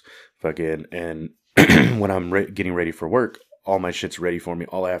clothes, fucking, and when I'm getting ready for work, all my shit's ready for me.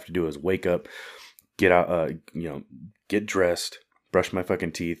 All I have to do is wake up, get out, get dressed, brush my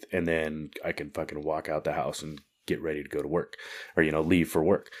fucking teeth, and then I can fucking walk out the house and get ready to go to work or, leave for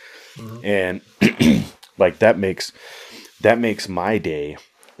work. Mm-hmm. And like that makes my day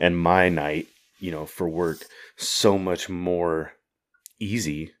and my night, for work so much more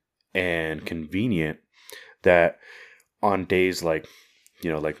easy and convenient that on days like,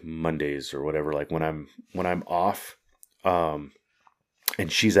 like Mondays or whatever, like when I'm off, and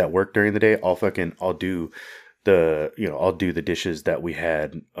she's at work during the day, I'll do the dishes that we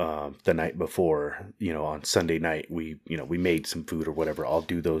had the night before. On Sunday night we made some food or whatever. I'll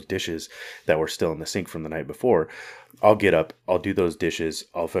do those dishes that were still in the sink from the night before. I'll get up, I'll do those dishes,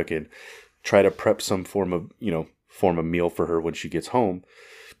 I'll fucking try to prep some form of meal for her when she gets home.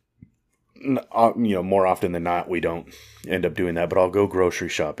 More often than not we don't end up doing that, but I'll go grocery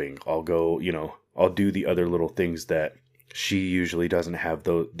shopping, I'll go, I'll do the other little things that she usually doesn't have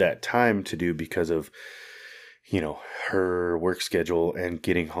that time to do because of her work schedule and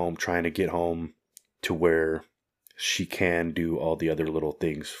trying to get home to where she can do all the other little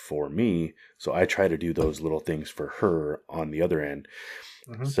things for me. So I try to do those little things for her on the other end.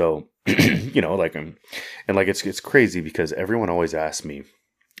 Mm-hmm. So, it's crazy because everyone always asks me,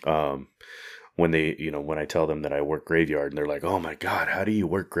 when I tell them that I work graveyard, and they're like, oh my God, how do you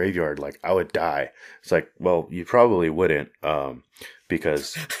work graveyard? Like, I would die. It's like, well, you probably wouldn't,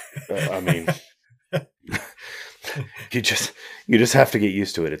 because, you just have to get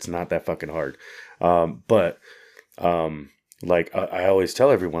used to it. It's not that fucking hard. But I always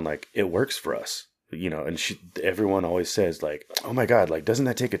tell everyone, like, it works for us, and everyone always says like, oh my God, like, doesn't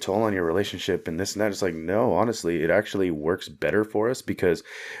that take a toll on your relationship and this and that? It's like, no, honestly, it actually works better for us because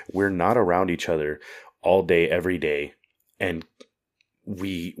we're not around each other all day, every day. And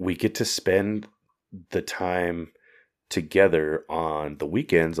we get to spend the time together on the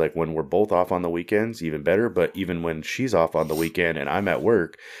weekends. Like when we're both off on the weekends, even better. But even when she's off on the weekend and I'm at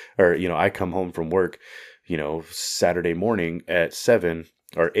work, or, I come home from work, Saturday morning at 7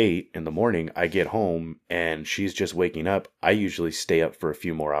 or 8 in the morning, I get home and she's just waking up. I usually stay up for a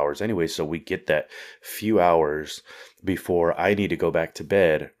few more hours anyway. So we get that few hours before I need to go back to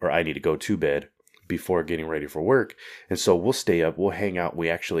bed, or I need to go to bed before getting ready for work. And so we'll stay up, we'll hang out. We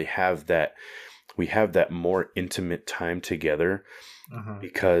actually have that more intimate time together,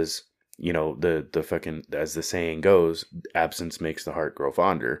 because, the fucking, as the saying goes, absence makes the heart grow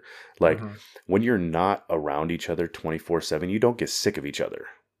fonder. Like when you're not around each other 24/7, you don't get sick of each other.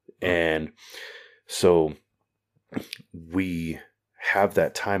 And so we have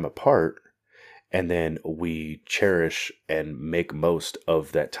that time apart, and then we cherish and make most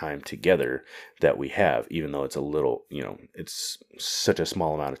of that time together that we have, even though it's a little, it's such a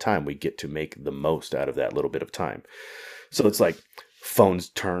small amount of time. We get to make the most out of that little bit of time. So it's like phones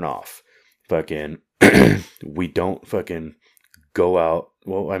turn off. Fucking, we don't fucking go out.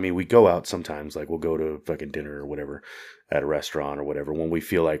 Well, I mean, we go out sometimes, like we'll go to fucking dinner or whatever at a restaurant or whatever, when we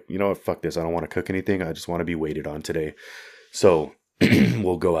feel like, what, fuck this, I don't want to cook anything, I just want to be waited on today. So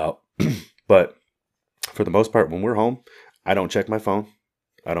we'll go out. But for the most part, when we're home, I don't check my phone.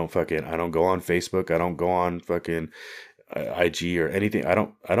 I don't go on Facebook. I don't go on fucking IG or anything. I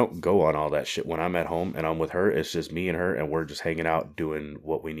don't go on all that shit when I'm at home and I'm with her. It's just me and her, and we're just hanging out doing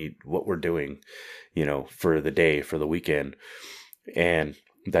what we're doing, for the day, for the weekend. And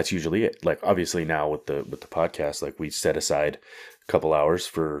that's usually it. Like, obviously now with the podcast, like we set aside a couple hours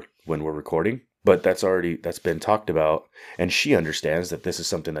for when we're recording, but that's been talked about. And she understands that this is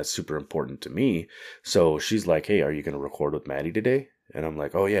something that's super important to me. So she's like, hey, are you going to record with Maddie today? And I'm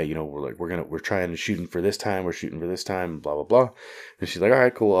like, oh yeah, we're trying to shooting for this time. We're shooting for this time, blah, blah, blah. And she's like, all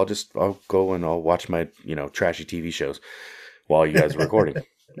right, cool. I'll go and I'll watch my, trashy TV shows while you guys are recording.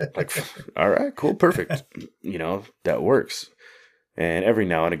 Like, all right, cool. Perfect. That works. And every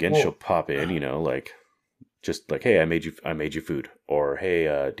now and again, she'll pop in, like, just like, hey, I made you food, or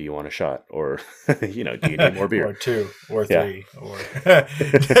hey, do you want a shot, or do you need more beer, or 2 or 3, or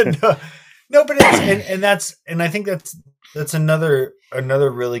no, but it's and I think that's another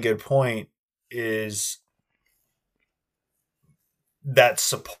really good point, is that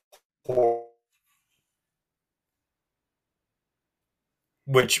support,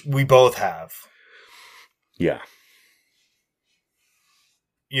 which we both have. Yeah.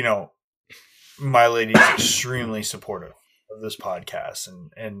 My lady's extremely supportive of this podcast,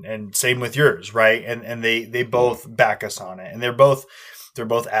 and same with yours, right? And they both back us on it, and they're both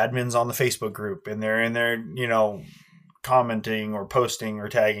admins on the Facebook group, and they're in there, commenting or posting or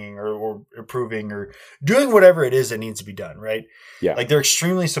tagging or approving or doing whatever it is that needs to be done, right? Yeah. Like they're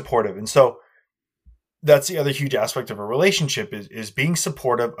extremely supportive. And so that's the other huge aspect of a relationship is being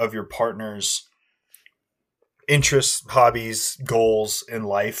supportive of your partner's interests, hobbies, goals in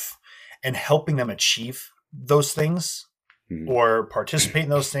life, and helping them achieve those things or participate in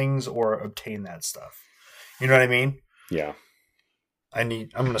those things or obtain that stuff. You know what I mean? Yeah. I'm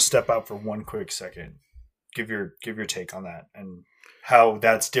going to step out for one quick second. Give your take on that and how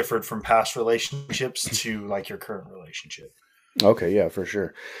that's differed from past relationships to like your current relationship. Okay, yeah, for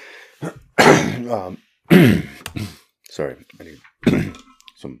sure. Sorry, I need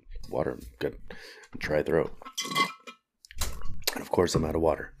some water. Good. Dry throat. And of course, I'm out of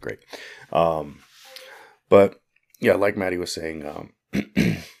water. Great. But yeah, like Maddie was saying,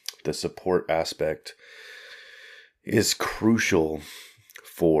 the support aspect is crucial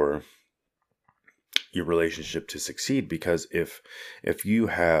for your relationship to succeed, because if you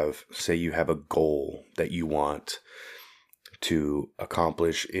have, say you have a goal that you want to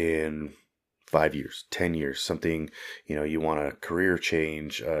accomplish in 5 years, 10 years, something, you want a career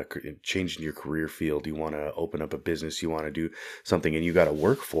change, change in your career field, you want to open up a business, you want to do something, and you got to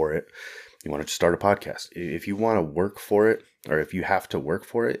work for it. You want to start a podcast. If you want to work for it, or if you have to work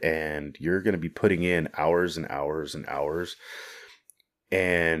for it, and you're going to be putting in hours and hours and hours,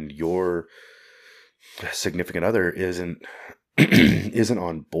 and your significant other isn't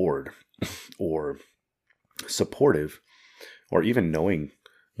on board or supportive, or even knowing,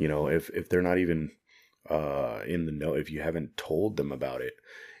 if they're not even in the know, if you haven't told them about it,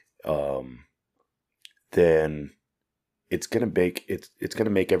 then it's gonna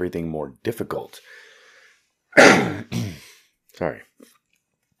make everything more difficult. Sorry.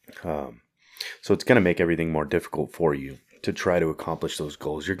 So it's gonna make everything more difficult for you to try to accomplish those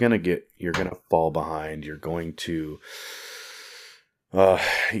goals. You're gonna fall behind. You're going to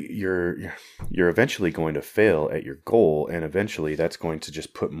you're eventually going to fail at your goal, and eventually that's going to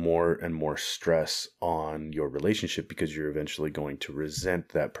just put more and more stress on your relationship, because you're eventually going to resent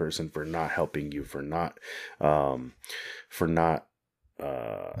that person for not helping you, for not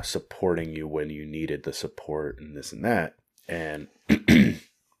supporting you when you needed the support and this and that. And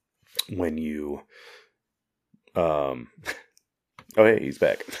when you oh hey, he's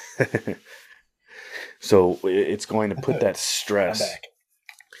back. So it's going to put that stress.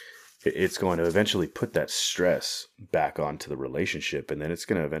 It's going to eventually put that stress back onto the relationship, and then it's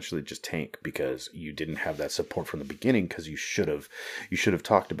going to eventually just tank, because you didn't have that support from the beginning. Because you should have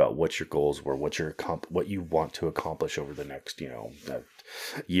talked about what your goals were, what you want to accomplish over the next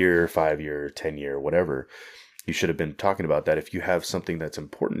year, 5 year, 10 year, whatever. You should have been talking about that. If you have something that's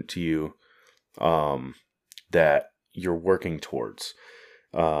important to you, that you're working towards,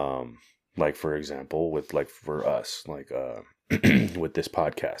 like for example, for us, with this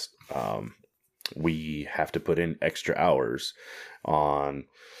podcast, we have to put in extra hours on,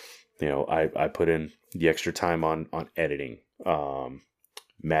 I put in the extra time on editing.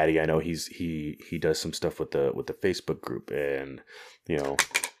 Maddie, I know he does some stuff with the Facebook group, and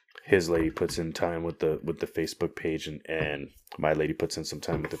his lady puts in time with the Facebook page, and my lady puts in some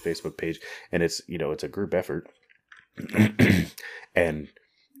time with the Facebook page, and it's it's a group effort. And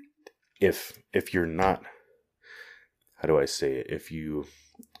if you're not, how do I say it? If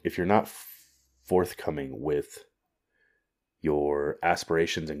you're not forthcoming with your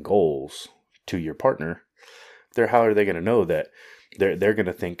aspirations and goals to your partner, how are they going to know that? They're going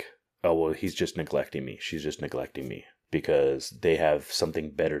to think, oh, well, he's just neglecting me. She's just neglecting me, because they have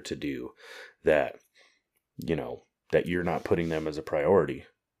something better to do, that that you're not putting them as a priority.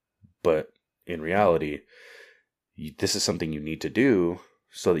 But in reality, this is something you need to do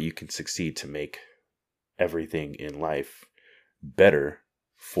so that you can succeed, to make everything in life better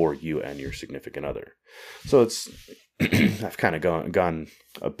for you and your significant other. So it's I've kind of gone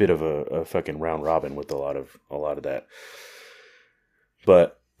a bit of a fucking round robin with a lot of that,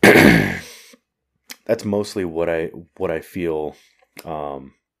 but that's mostly what I feel,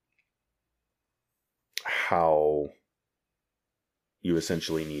 how you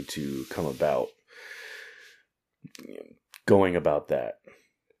essentially need to come about going about that.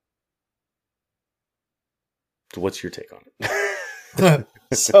 So what's your take on it?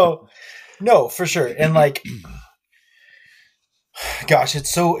 So, no, for sure. And gosh,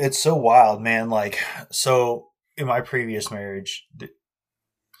 it's so wild, man. So in my previous marriage,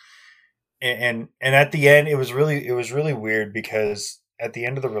 and at the end, it was really weird, because at the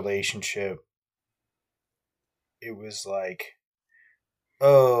end of the relationship, it was like,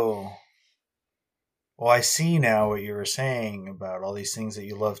 oh, well, I see now what you were saying about all these things that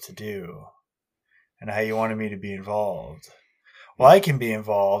you love to do and how you wanted me to be involved. Well, I can be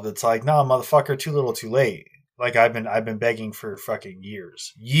involved. It's like, no, motherfucker, too little, too late. Like I've been begging for fucking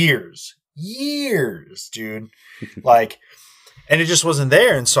years, dude. Like, and it just wasn't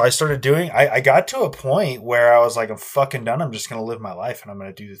there. And so I started I got to a point where I was like, I'm fucking done. I'm just going to live my life and I'm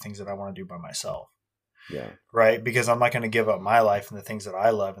going to do the things that I want to do by myself. Yeah. Right. Because I'm not going to give up my life and the things that I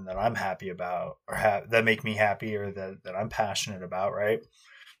love and that I'm happy about or that make me happy or that I'm passionate about. Right.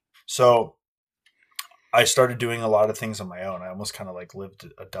 So I started doing a lot of things on my own. I almost kind of like lived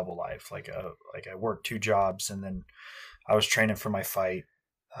a double life. Like I worked 2 jobs and then I was training for my fight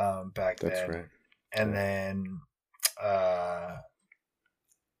back then. That's right. And then,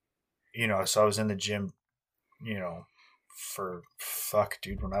 so I was in the gym, for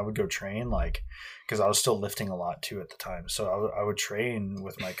when I would go train, like, cause I was still lifting a lot too at the time. So I would train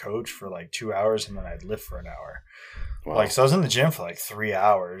with my coach for like 2 hours and then I'd lift for an hour. Wow. Like, so I was in the gym for like 3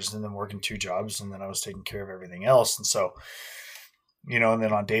 hours and then working 2 jobs and then I was taking care of everything else. And so, and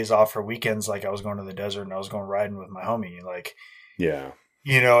then on days off or weekends, like I was going to the desert and I was going riding with my homie, like, yeah,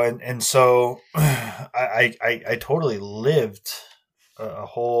 and so I totally lived a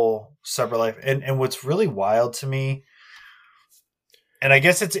whole separate life. And what's really wild to me, and I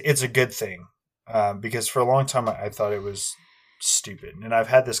guess it's a good thing, because for a long time I thought it was stupid. And I've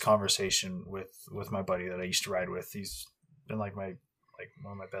had this conversation with my buddy that I used to ride with. He's been like one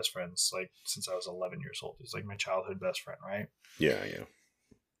of my best friends, like since I was 11 years old. He's like my childhood best friend, right? Yeah.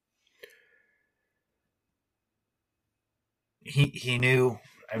 He knew,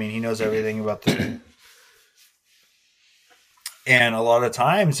 he knows everything about and a lot of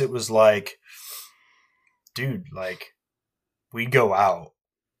times it was like, dude, like we'd go out,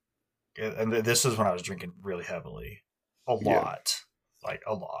 and this is when I was drinking really heavily, a lot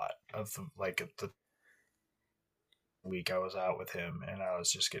of the week I was out with him, and I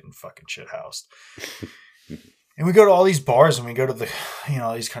was just getting fucking shit housed. And we go to all these bars, and we go to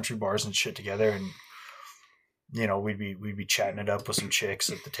all these country bars and shit together, and we'd be chatting it up with some chicks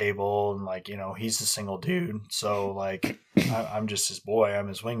at the table, and like, he's a single dude, so like I'm just his boy, I'm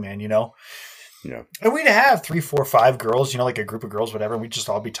his wingman, Yeah. And we'd have 3, 4, 5 girls, like a group of girls, whatever. And we'd just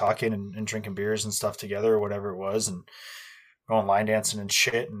all be talking and drinking beers and stuff together or whatever it was, and going line dancing and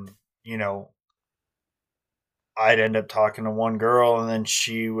shit. And, I'd end up talking to one girl, and then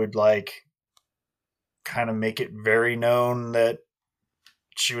she would like kind of make it very known that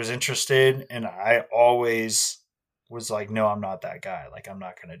she was interested. And I always was like, no, I'm not that guy. Like, I'm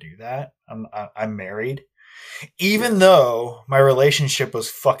not going to do that. I'm married, even though my relationship was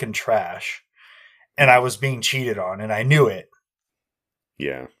fucking trash. And I was being cheated on, and I knew it.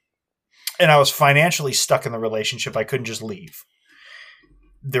 Yeah. And I was financially stuck in the relationship. I couldn't just leave.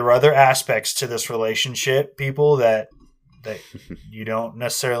 There were other aspects to this relationship, people, that you don't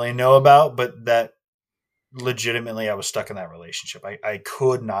necessarily know about, but that legitimately I was stuck in that relationship. I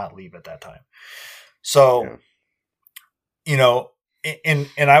could not leave at that time. So, and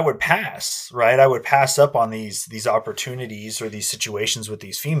I would pass, right? I would pass up on these opportunities or these situations with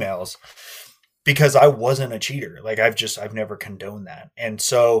these females, because I wasn't a cheater. Like I've never condoned that. And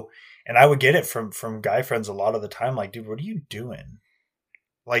so, and I would get it from guy friends a lot of the time. Like, dude, what are you doing?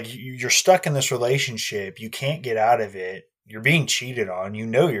 Like you're stuck in this relationship. You can't get out of it. You're being cheated on.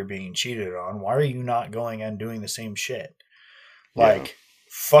 You're being cheated on. Why are you not going and doing the same shit? Like,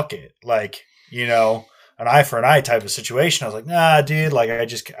 fuck it. Like, an eye for an eye type of situation. I was like, nah, dude, like I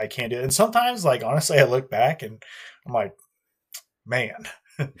can't do it. And sometimes, like, honestly, I look back and I'm like, man,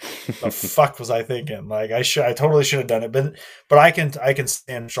 the fuck was I thinking? Like I totally should have done it, but I can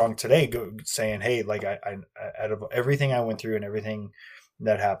stand strong today, saying, hey, like I out of everything I went through and everything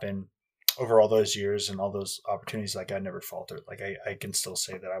that happened over all those years and all those opportunities, like I never faltered. Like I can still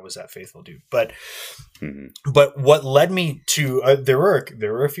say that I was that faithful dude. But but what led me to there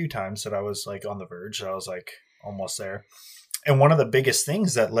were a few times that I was like on the verge. I was like almost there, and one of the biggest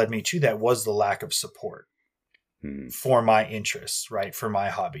things that led me to that was the lack of support for my interests, right? For my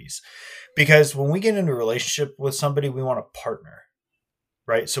hobbies. Because when we get into a relationship with somebody, we want a partner,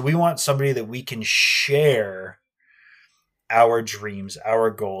 right? So we want somebody that we can share our dreams, our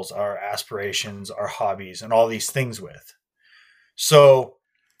goals, our aspirations, our hobbies, and all these things with. So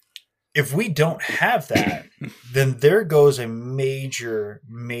if we don't have that, then there goes a major,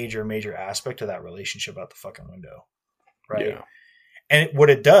 major, major aspect of that relationship out the fucking window, right? Yeah. And what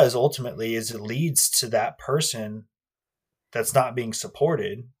it does ultimately is it leads to that person that's not being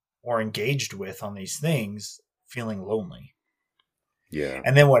supported or engaged with on these things feeling lonely. Yeah.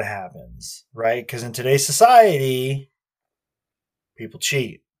 And then what happens, right? Because in today's society, people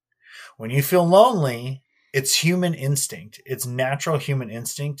cheat. When you feel lonely, it's human instinct. It's natural human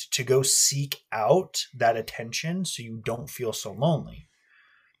instinct to go seek out that attention so you don't feel so lonely.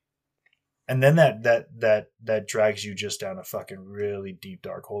 And then that drags you just down a fucking really deep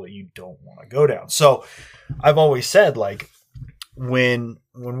dark hole that you don't want to go down. So I've always said, like, when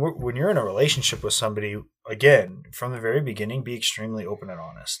you're in a relationship with somebody, again, from the very beginning, be extremely open and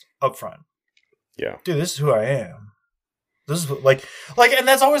honest up front. Yeah. Dude, this is who I am. This is like, and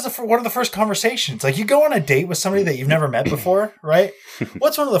that's always one of the first conversations. Like, you go on a date with somebody that you've never met before, right?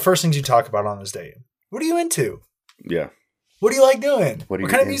 What's one of the first things you talk about on this date? What are you into? Yeah. What do you like doing? What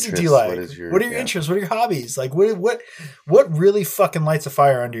kind of music do you like? What are your interests? What are your hobbies? Like, what really fucking lights a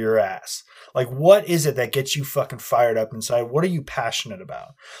fire under your ass? Like, what is it that gets you fucking fired up inside? What are you passionate about?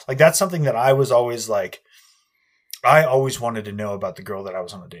 Like, that's something that I was always like, I always wanted to know about the girl that I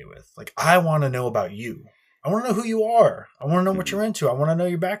was on a date with. Like, I want to know about you. I want to know who you are. I want to know what you're into. I want to know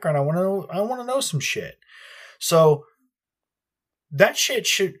your background. I want to know some shit. So that shit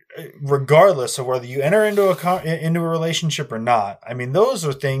should, regardless of whether you enter into a relationship or not, I mean, those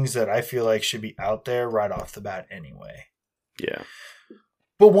are things that I feel like should be out there right off the bat anyway. Yeah.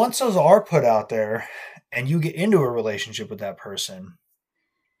 But once those are put out there and you get into a relationship with that person,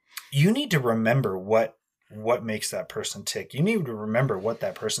 you need to remember what makes that person tick. You need to remember what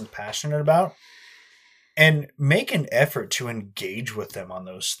that person's passionate about and make an effort to engage with them on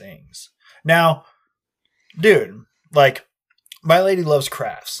those things. Now, dude, like, my lady loves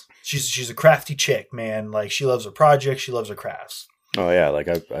crafts. She's a crafty chick, man. Like, she loves her projects. She loves her crafts. Oh yeah, like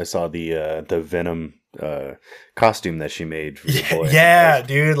I saw the Venom costume that she made for the boy. Yeah,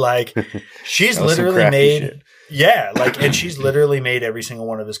 dude, like, she's literally made shit. Yeah, like, and she's literally made every single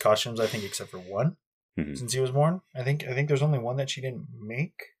one of his costumes, I think, except for one since he was born. I think there's only one that she didn't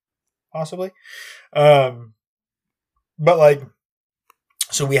make, possibly. But like,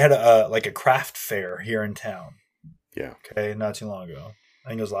 so we had a craft fair here in town. Yeah. Okay, not too long ago. I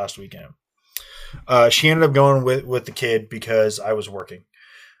think it was last weekend. She ended up going with the kid because I was working.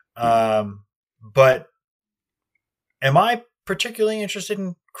 But am I particularly interested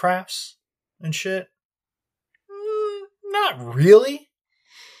in crafts and shit? Not really.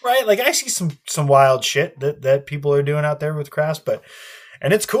 Right? Like, I see some wild shit that people are doing out there with crafts,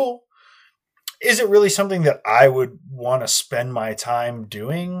 and it's cool. Is it really something that I would want to spend my time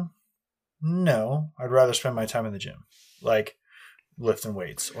doing? No. I'd rather spend my time in the gym. Like, lifting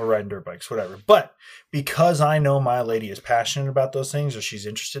weights or riding dirt bikes, whatever. But because I know my lady is passionate about those things or she's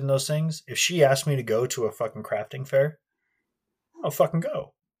interested in those things, if she asks me to go to a fucking crafting fair, I'll fucking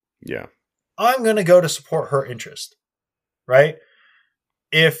go. Yeah. I'm going to go to support her interest. Right?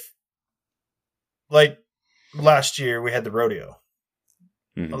 If, like, last year we had the rodeo.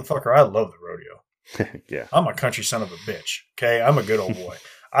 Motherfucker, I love the rodeo. Yeah. I'm a country son of a bitch. Okay? I'm a good old boy.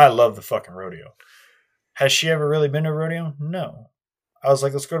 I love the fucking rodeo. Has she ever really been to a rodeo? No. I was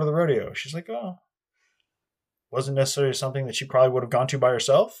like, let's go to the rodeo. She's like, oh. Wasn't necessarily something that she probably would have gone to by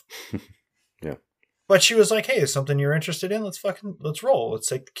herself. Yeah. But she was like, hey, is something you're interested in? Let's roll. Let's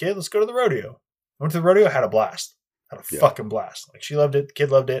take the kid. Let's go to the rodeo. Went to the rodeo, had a blast. Had a fucking blast. Like, she loved it. The kid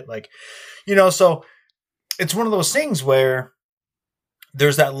loved it. Like, so it's one of those things where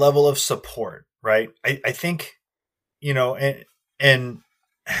there's that level of support, right? I think, and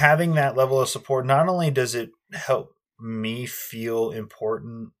having that level of support, not only does it help me feel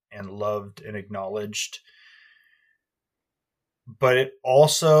important and loved and acknowledged, but it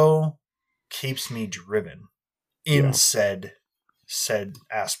also keeps me driven in said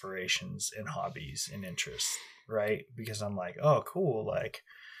aspirations and hobbies and interests, right? Because I'm like, oh, cool. Like,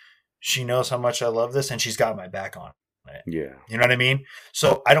 she knows how much I love this and she's got my back on it. Yeah. You know what I mean?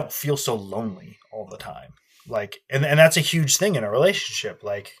 So I don't feel so lonely all the time. Like, and that's a huge thing in a relationship.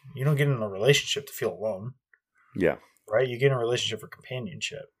 Like, you don't get in a relationship to feel alone. Yeah. Right? You get in a relationship for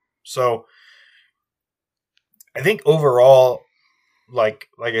companionship. So I think overall, like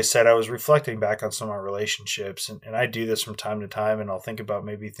I said, I was reflecting back on some of my relationships, and I do this from time to time, and I'll think about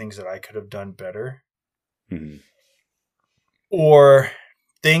maybe things that I could have done better. Mm-hmm. Or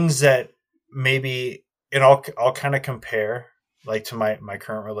things that maybe, and I'll kind of compare, like, to my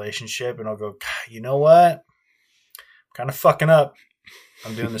current relationship, and I'll go, God, you know what? I'm kind of fucking up.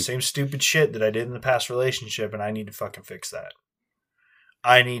 I'm doing the same stupid shit that I did in the past relationship, and I need to fucking fix that.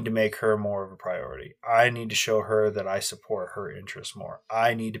 I need to make her more of a priority. I need to show her that I support her interests more.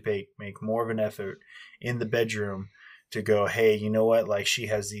 I need to make more of an effort in the bedroom to go, hey, you know what? Like, she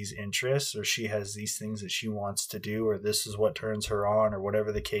has these interests, or she has these things that she wants to do, or this is what turns her on, or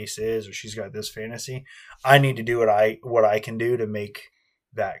whatever the case is, or she's got this fantasy. I need to do what I can do to make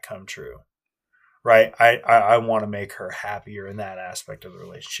that come true. Right? I want to make her happier in that aspect of the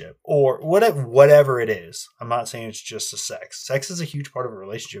relationship, or whatever it is. I'm not saying it's just the sex. Sex is a huge part of a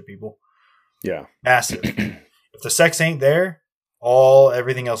relationship, people. Yeah. Massive. If the sex ain't there,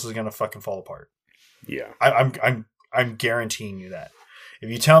 everything else is gonna fucking fall apart. Yeah. I'm guaranteeing you that.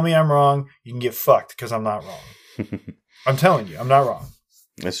 If you tell me I'm wrong, you can get fucked because I'm not wrong. I'm telling you, I'm not wrong.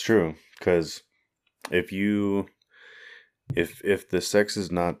 That's true. Because if the sex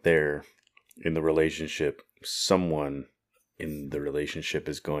is not there in the relationship, someone in the relationship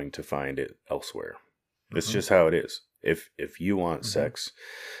is going to find it elsewhere. It's just how it is. If you want sex,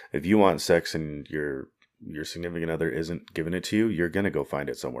 and your significant other isn't giving it to you, you're gonna go find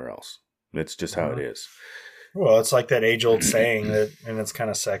it somewhere else. It's just how it is. Well, it's like that age-old saying that, and it's kind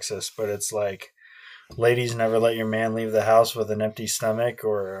of sexist, but it's like, ladies, never let your man leave the house with an empty stomach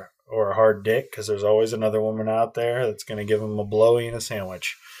or a hard dick, because there's always another woman out there that's going to give him a blowy and a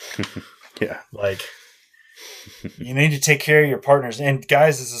sandwich. Yeah. Like, you need to take care of your partners. And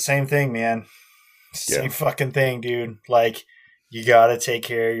guys, it's the same thing, man. Same fucking thing, dude. Like, you got to take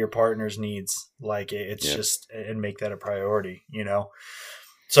care of your partner's needs. Like, it's just, and make that a priority, you know?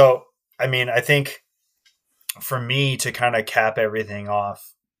 So, I mean, I think for me to kind of cap everything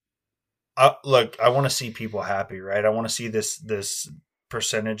off, look, I want to see people happy, right? I want to see this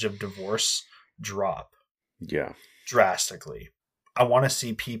percentage of divorce drop. Yeah. Drastically. I want to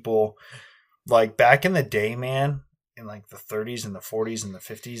see people, like, back in the day, man, in like the 30s and the 40s and the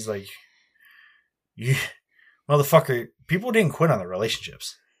 50s, like, you motherfucker, people didn't quit on their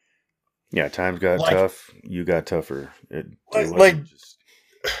relationships. Yeah, times got tough. You got tougher.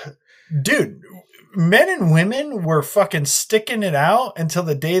 Dude, men and women were fucking sticking it out until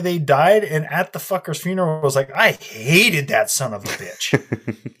the day they died, and at the fucker's funeral was like, I hated that son of a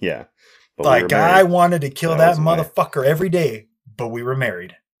bitch. Yeah. Like, I wanted to kill that motherfucker every day, but we were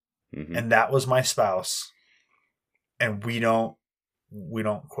married. Mm-hmm. And that was my spouse. And we don't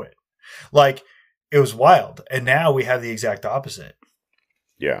quit. Like, it was wild. And now we have the exact opposite.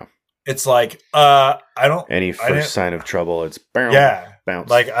 Yeah. It's like, any first sign of trouble, it's bounce.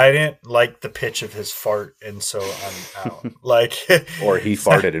 Like, I didn't like the pitch of his fart, and so I'm out. Like, or he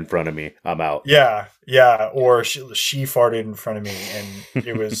farted in front of me, I'm out. Yeah. Or she farted in front of me, and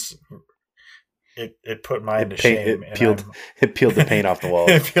it was, it put mine to shame. It peeled the paint off the walls.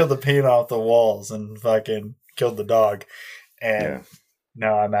 It peeled the paint off the walls and fucking killed the dog, and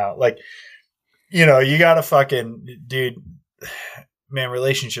now I'm out. Like, you know, you gotta fucking, dude. Man,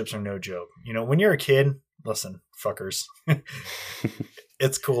 relationships are no joke. You know, when you're a kid, listen, fuckers,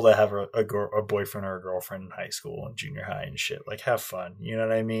 it's cool to have a boyfriend or a girlfriend in high school and junior high and shit. Like, have fun. You know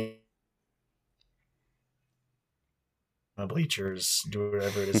what I mean? The bleachers, do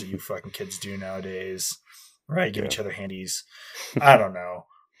whatever it is that you fucking kids do nowadays. Right? Give each other handies. I don't know.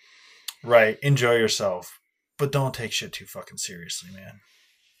 Right? Enjoy yourself. But don't take shit too fucking seriously, man.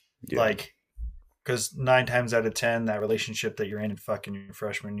 Yeah. Like, because 9 times out of 10, that relationship that you're in fucking your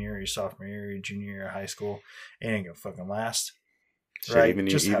freshman year, your sophomore year, your junior year of high school, it ain't gonna fucking last. Shit, right? Even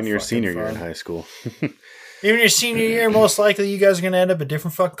your senior year in high school. Even your senior year, most likely you guys are gonna end up at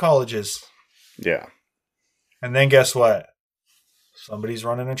different fucking colleges. Yeah. And then guess what? Somebody's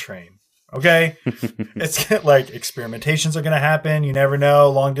running a train. Okay? It's like, experimentations are going to happen. You never know.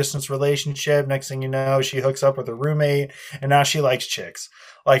 Long distance relationship. Next thing you know, she hooks up with her roommate, and now she likes chicks.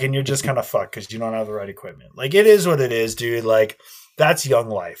 Like, and you're just kind of fucked because you don't have the right equipment. Like, it is what it is, dude. Like, that's young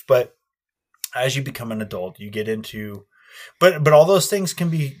life. But as you become an adult, you get into, but all those things can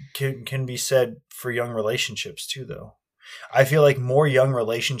be said for young relationships too, though. I feel like more young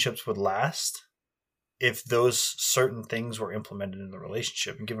relationships would last if those certain things were implemented in the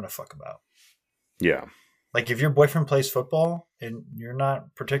relationship and given a fuck about. Yeah. Like, if your boyfriend plays football and you're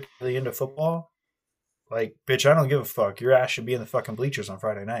not particularly into football, like, bitch, I don't give a fuck. Your ass should be in the fucking bleachers on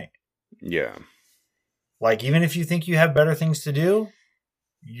Friday night. Yeah. Like, even if you think you have better things to do,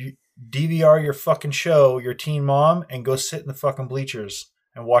 you DVR your fucking show, your teen mom, and go sit in the fucking bleachers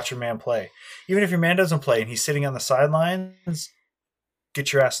and watch your man play. Even if your man doesn't play and he's sitting on the sidelines,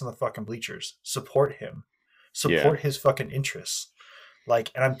 get your ass in the fucking bleachers. Support him. Support his fucking interests.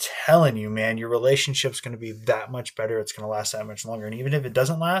 Like, and I'm telling you, man, your relationship's going to be that much better. It's going to last that much longer. And even if it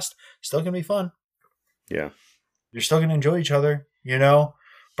doesn't last, it's still going to be fun. Yeah. You're still going to enjoy each other, you know?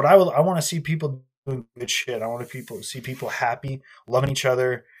 But I want to see people doing good shit. I want to see people happy, loving each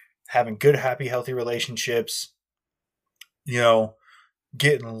other, having good, happy, healthy relationships, you know,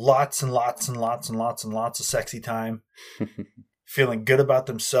 getting lots and lots and lots and lots and lots of sexy time, feeling good about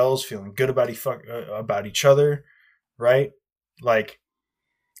themselves, feeling good about each other, right? Like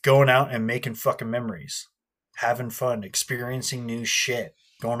going out and making fucking memories, having fun, experiencing new shit,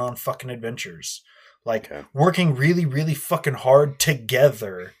 going on fucking adventures, like working really, really fucking hard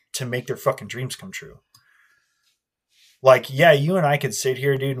together to make their fucking dreams come true. Like, yeah, you and I could sit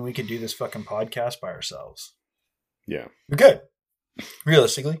here, dude, and we could do this fucking podcast by ourselves. Yeah. We could.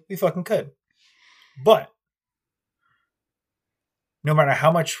 Realistically, we fucking could. But no matter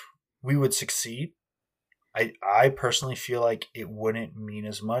how much we would succeed, I personally feel like it wouldn't mean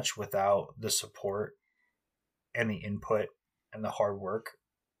as much without the support and the input and the hard work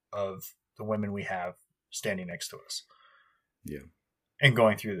of the women we have standing next to us. Yeah. And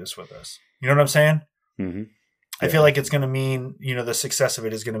going through this with us. You know what I'm saying? Mm-hmm. Yeah. I feel like it's going to mean, the success of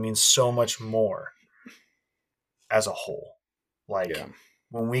it is going to mean so much more as a whole. Like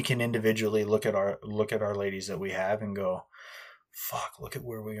when we can individually look at our ladies that we have and go, fuck, look at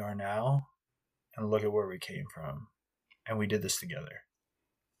where we are now and look at where we came from. And we did this together.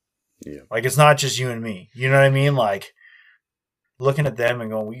 Yeah. Like it's not just you and me. You know what I mean? Like looking at them and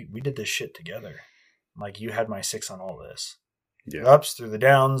going, we did this shit together. Like you had my 6 on all this. Yeah. The ups, through the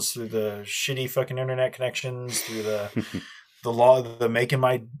downs, through the shitty fucking internet connections, through the making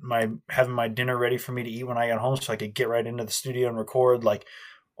my having my dinner ready for me to eat when I got home so I could get right into the studio and record, like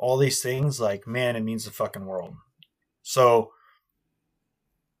all these things, like, man, it means the fucking world. So,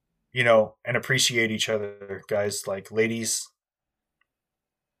 and appreciate each other, guys. Like, ladies,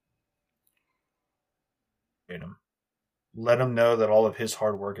 let him know that all of his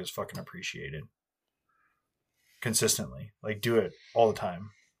hard work is fucking appreciated. Consistently. Like, do it all the time.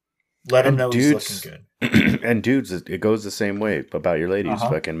 Let him know dudes, he's looking good. And dudes, it goes the same way about your ladies.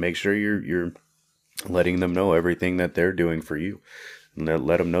 Fucking make sure you're letting them know everything that they're doing for you.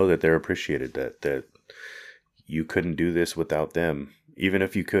 Let them know that they're appreciated, that you couldn't do this without them. Even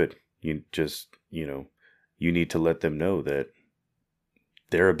if you could, you just, you need to let them know that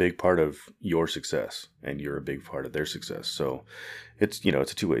they're a big part of your success and you're a big part of their success. So it's,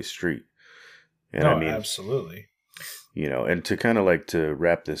 it's a two-way street. And no, absolutely. And to kind of like to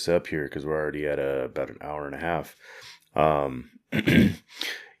wrap this up here, because we're already at about an hour and a half.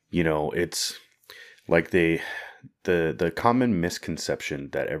 It's like the common misconception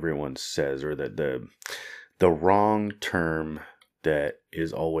that everyone says, or that the wrong term that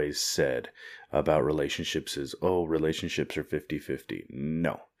is always said about relationships is, relationships are 50-50.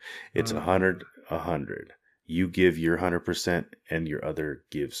 No, it's 100-100. You give your 100% and your other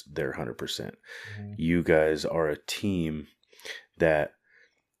gives their 100%. Mm-hmm. You guys are a team that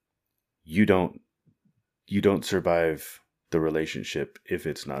you don't survive the relationship if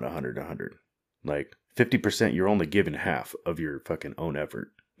it's not 100-100. Like 50%, you're only giving half of your fucking own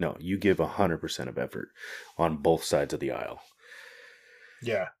effort. No, you give 100% of effort on both sides of the aisle.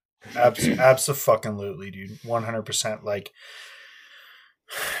 Yeah, absolutely, dude. 100%. Like,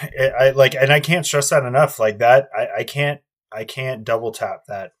 and I can't stress that enough. Like that, I can't double tap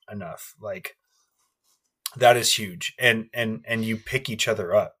that enough. Like that is huge. And you pick each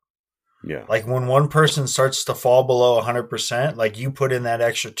other up. Yeah. Like when one person starts to fall below 100%, like you put in that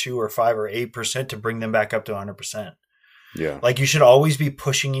extra 2 or 5 or 8% to bring them back up to 100%. Yeah. Like you should always be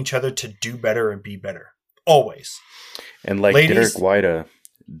pushing each other to do better and be better. Always. And like ladies,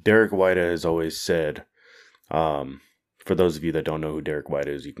 Derek White has always said, for those of you that don't know who Derek White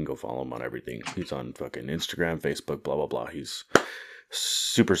is, you can go follow him on everything. He's on fucking Instagram, Facebook, blah, blah, blah. He's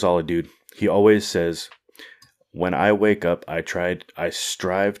super solid dude. He always says, when I wake up, I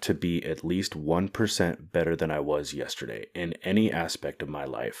strive to be at least 1% better than I was yesterday in any aspect of my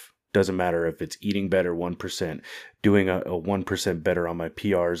life. Doesn't matter if it's eating better 1%, doing a 1% better on my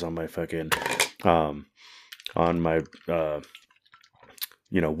PRs, on my fucking, on my,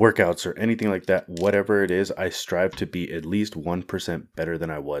 workouts or anything like that. Whatever it is, I strive to be at least 1% better than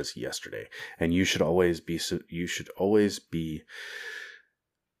I was yesterday. And you should always be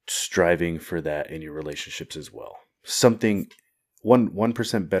striving for that in your relationships as well. Something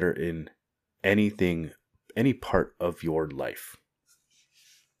 1% better in anything, any part of your life.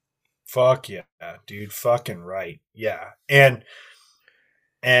 Fuck yeah, dude. Fucking right. Yeah. And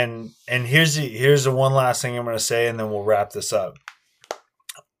here's the one last thing I'm going to say, and then we'll wrap this up.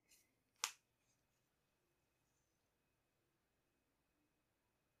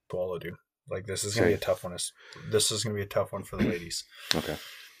 Swallow, dude. Like this is going to be a tough one. This is going to be a tough one for the ladies.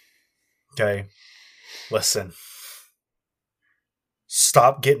 Okay. Listen.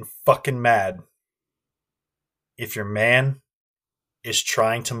 Stop getting fucking mad if your man is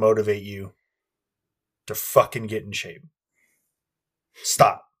trying to motivate you to fucking get in shape.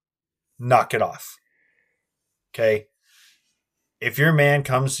 Stop. Knock it off. Okay? If your man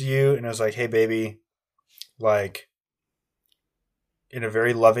comes to you and is like, hey, baby, like, in a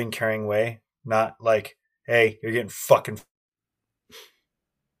very loving, caring way, not like, hey, you're getting fucking.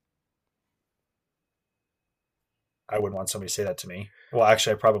 I wouldn't want somebody to say that to me. Well,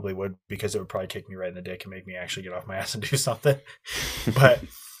 actually, I probably would, because it would probably kick me right in the dick and make me actually get off my ass and do something.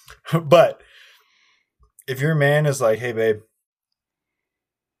 but if your man is like, hey, babe,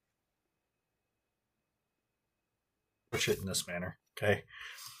 push it in this manner, okay?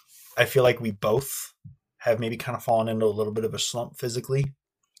 I feel like we both have maybe kind of fallen into a little bit of a slump physically,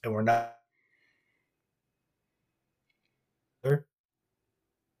 and we're not.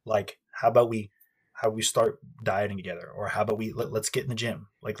 Like, how about we start dieting together, or how about let's get in the gym,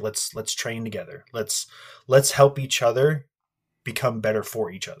 like let's train together, let's help each other become better for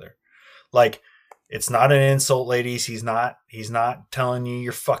each other. Like, it's not an insult, ladies. He's not telling you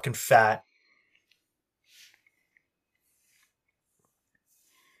you're fucking fat.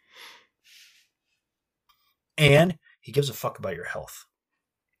 And he gives a fuck about your health.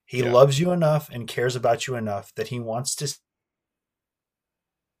 He loves you enough and cares about you enough that he wants to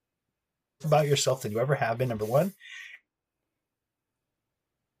about yourself than you ever have been, number one,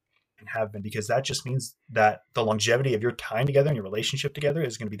 and have been, because that just means that the longevity of your time together and your relationship together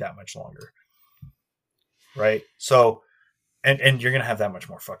is going to be that much longer. Right? So, and you're going to have that much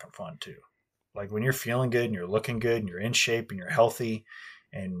more fucking fun too. Like, when you're feeling good and you're looking good and you're in shape and you're healthy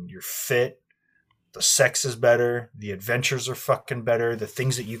and you're fit, the sex is better, the adventures are fucking better, the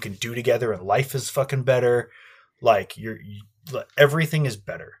things that you can do together and life is fucking better. Like, everything is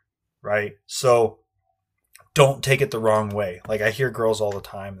better. Right? So don't take it the wrong way. Like, I hear girls all the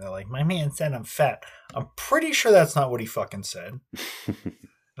time, they're like, my man said I'm fat. I'm pretty sure that's not what he fucking said.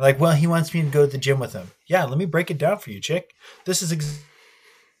 Like, well, he wants me to go to the gym with him. Yeah, let me break it down for you, chick. This is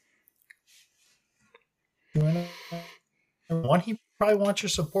one, he probably wants your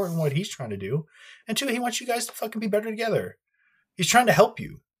support in what he's trying to do. And two, he wants you guys to fucking be better together. He's trying to help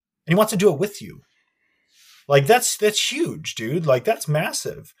you. And he wants to do it with you. Like, that's huge, dude. Like, that's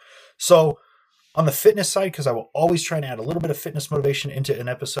massive. So, on the fitness side, because I will always try and add a little bit of fitness motivation into an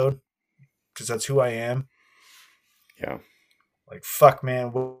episode, because that's who I am. Yeah. Like, fuck,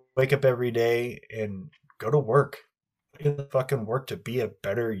 man, we'll wake up every day and go to work. Go to fucking work to be a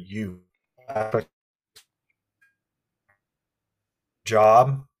better you.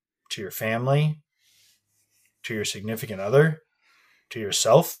 Job, to your family, to your significant other, to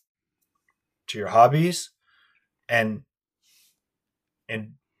yourself, to your hobbies, and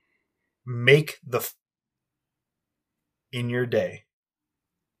make in your day.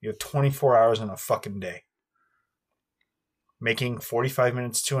 You have 24 hours in a fucking day. Making 45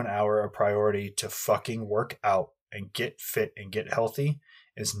 minutes to an hour a priority to fucking work out and get fit and get healthy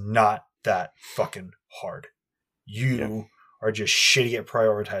is not that fucking hard. You are just shitty at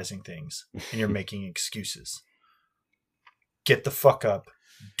prioritizing things, and you're making excuses. Get the fuck up,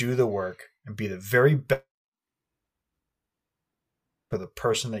 do the work, and be the very best for the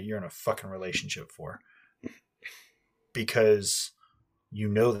person that you're in a fucking relationship for. Because you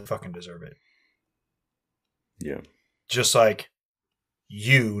know they fucking deserve it. Yeah. Just like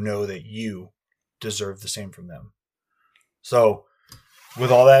you know that you deserve the same from them. So, with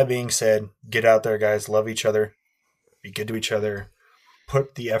all that being said, get out there, guys. Love each other. Be good to each other.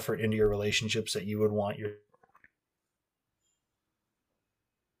 Put the effort into your relationships that you would want your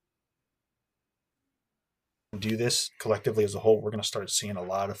do this collectively as a whole. We're going to start seeing a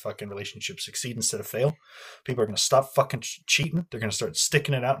lot of fucking relationships succeed instead of fail. People are going to stop fucking cheating. They're going to start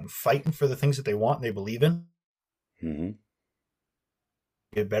sticking it out and fighting for the things that they want and they believe in. Mm-hmm.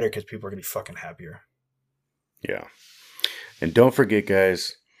 Get better because people are going to be fucking happier. Yeah. And don't forget,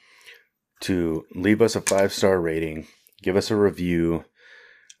 guys, to leave us a 5-star rating. Give us a review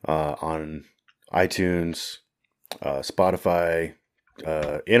on iTunes, Spotify.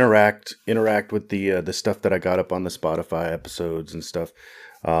 Interact with the stuff that I got up on the Spotify episodes and stuff.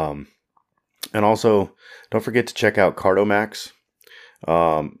 And also, don't forget to check out Cardomax,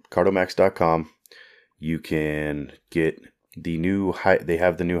 cardomax.com. You can get the new they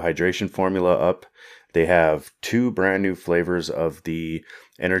have the new hydration formula up. They have 2 brand new flavors of the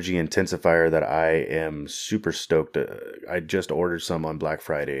energy intensifier that I am super stoked. I just ordered some on Black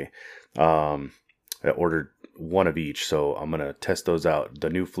Friday. I ordered one of each, so I'm gonna test those out.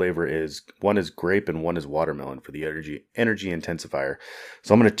 The new flavor is one is grape and one is watermelon for the energy intensifier.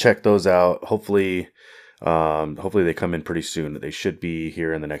 So I'm gonna check those out. Hopefully they come in pretty soon. They should be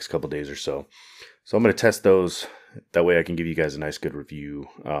here in the next couple days or so. So I'm gonna test those. That way I can give you guys a nice good review.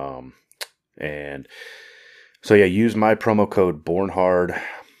 And So yeah, use my promo code BORNHARD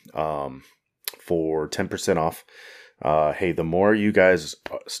for 10% off. Hey, the more you guys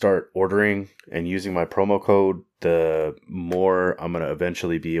start ordering and using my promo code, the more I'm going to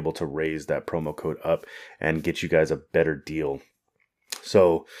eventually be able to raise that promo code up and get you guys a better deal.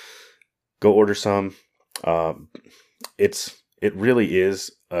 So go order some. It really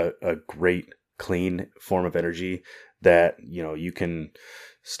is a great, clean form of energy that, you know, you can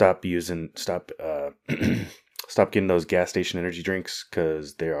stop getting those gas station energy drinks,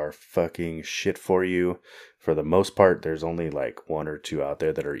 because they are fucking shit for you. For the most part, there's only like one or two out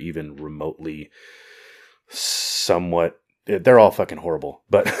there that are even remotely somewhat. They're all fucking horrible,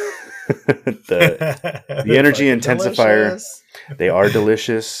 but the energy intensifier, delicious. They are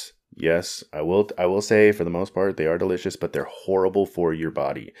delicious. Yes, I will say for the most part they are delicious, but they're horrible for your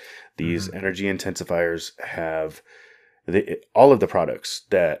body. These energy intensifiers have all of the products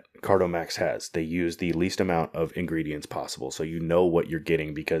that CardoMax has. They use the least amount of ingredients possible, so you know what you're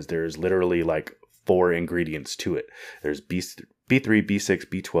getting, because there's literally like 4 ingredients to it. There's B3, B6,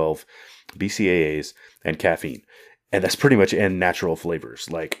 B12, BCAAs, and caffeine. And that's pretty much in natural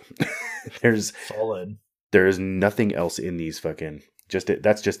flavors. Like there's solid. There is nothing else in these fucking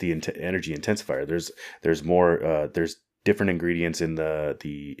that's just the energy intensifier. There's more there's different ingredients in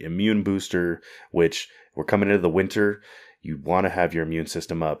the immune booster, which we're coming into the winter. You want to have your immune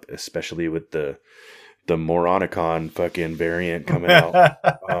system up, especially with the Moronicon fucking variant coming out.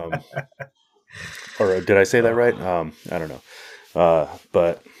 Or did I say that right? I don't know.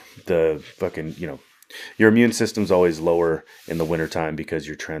 But the fucking, you know, your immune system's always lower in the wintertime because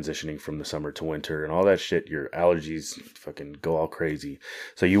you're transitioning from the summer to winter and all that shit. Your allergies fucking go all crazy.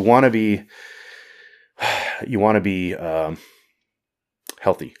 So you want to be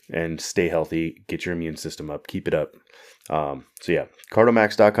healthy and stay healthy. Get your immune system up. Keep it up. So yeah,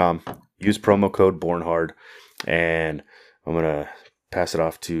 cardomax.com. Use promo code BORNHARD, and I'm gonna pass it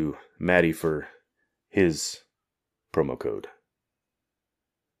off to Maddie for his promo code.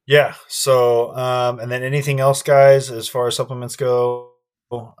 Yeah. So, and then anything else, guys, as far as supplements go,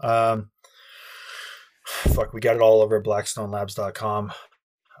 fuck, we got it all over at blackstonelabs.com.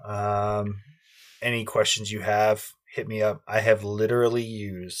 Any questions you have, hit me up. I have literally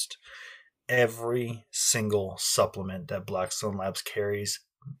used every single supplement that Blackstone Labs carries,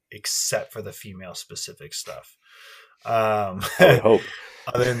 except for the female specific stuff. I would hope.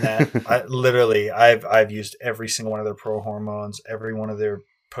 Other than that, I've used every single one of their pro hormones, every one of their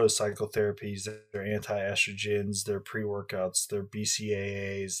post-cycle therapies, their anti-estrogens, their pre-workouts, their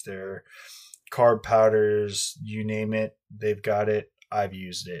BCAAs, their carb powders, you name it, they've got it. I've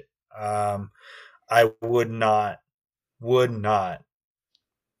used it. I would not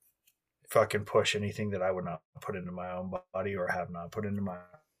fucking push anything that I would not put into my own body or have not put into my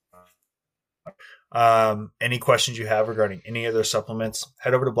any questions you have regarding any other supplements,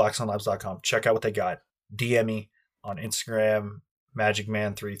 head over to blackstonelabs.com. Check out what they got. DM me on Instagram,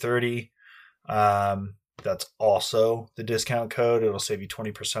 MagicMan330. That's also the discount code. It'll save you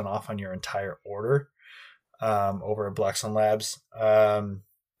 20% off on your entire order over at Blackstone Labs.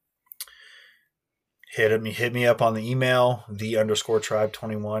 Hit me up on the email,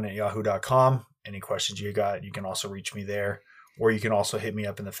 the_tribe21@yahoo.com. Any questions you got, you can also reach me there, or you can also hit me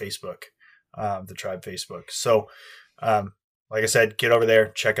up in the Facebook, the Tribe Facebook. So, like I said, get over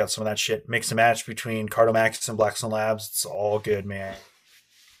there, check out some of that shit. Mix and match between CardoMax and Blackstone Labs. It's all good, man.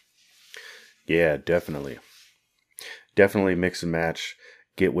 Yeah, definitely. Definitely mix and match.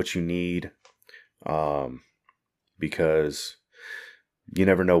 Get what you need, because you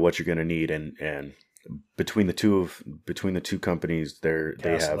never know what you're going to need, and between the two companies, they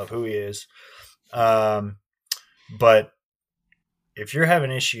have. I love who he is. But if you're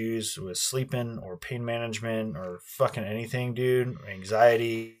having issues with sleeping or pain management or fucking anything, dude, or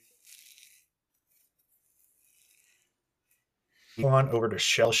anxiety, go on over to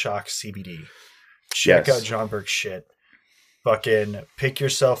Shell Shock CBD. Check out John Burke's shit. Fucking pick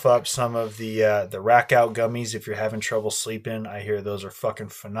yourself up some of the Rack Out gummies if you're having trouble sleeping. I hear those are fucking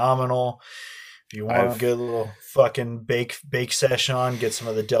phenomenal. If you want a good little fucking bake session on, get some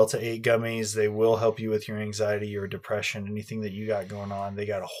of the Delta 8 gummies. They will help you with your anxiety or depression, anything that you got going on. They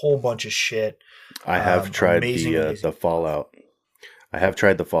got a whole bunch of shit. I have tried the Fallout. I have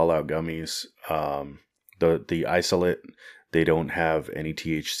tried the Fallout gummies. The isolate, they don't have any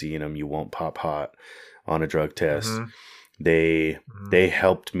THC in them. You won't pop hot on a drug test. Mm-hmm. They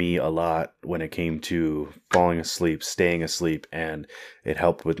helped me a lot when it came to falling asleep, staying asleep, and it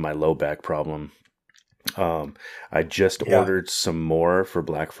helped with my low back problem. I just ordered some more for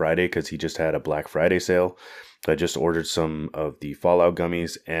Black Friday because he just had a Black Friday sale. I just ordered some of the Fallout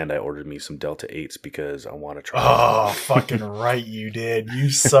gummies, and I ordered me some Delta 8s because I want to try. Oh, fucking right, you did, you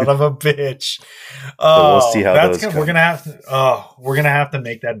son of a bitch. Oh, we'll see how those come. We're gonna have to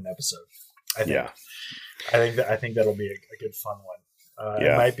make that an episode. I think. Yeah, I think that'll be a good fun one.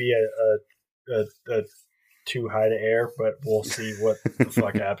 It might be a too high to air, but we'll see what the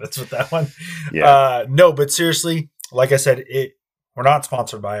fuck happens with that one. Yeah. No, but seriously, like I said, we're not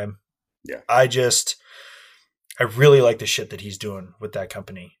sponsored by him. Yeah. I really like the shit that he's doing with that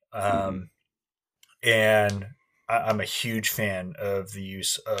company. And I'm a huge fan of the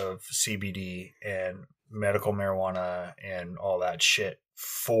use of CBD and medical marijuana and all that shit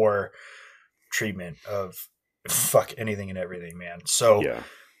for treatment of fuck anything and everything, man. So yeah.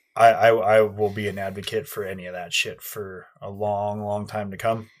 I will be an advocate for any of that shit for a long, long time to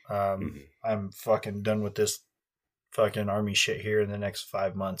come. I'm fucking done with this fucking army shit here in the next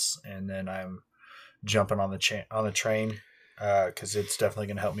 5 months, and then I'm jumping on the train because it's definitely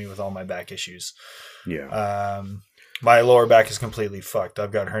going to help me with all my back issues. Yeah. My lower back is completely fucked.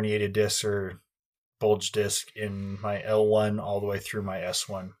 I've got herniated disc or bulge disc in my L1 all the way through my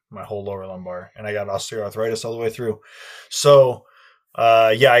S1, my whole lower lumbar, and I got osteoarthritis all the way through. So,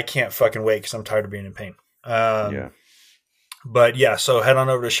 I can't fucking wait because I'm tired of being in pain. But yeah, so head on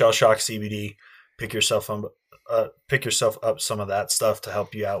over to Shell Shock CBD, pick yourself up some of that stuff to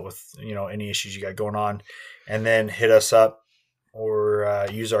help you out with, any issues you got going on, and then hit us up or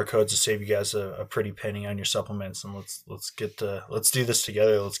use our codes to save you guys a pretty penny on your supplements. And let's do this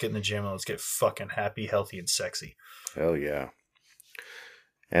together. Let's get in the gym and let's get fucking happy, healthy, and sexy. Hell yeah.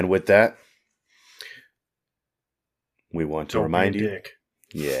 And with that, we want to remind you,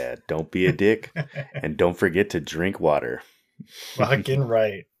 yeah, don't be a dick, and don't forget to drink water. Fucking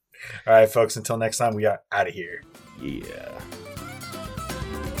right. All right, folks, until next time, we are out of here. Yeah.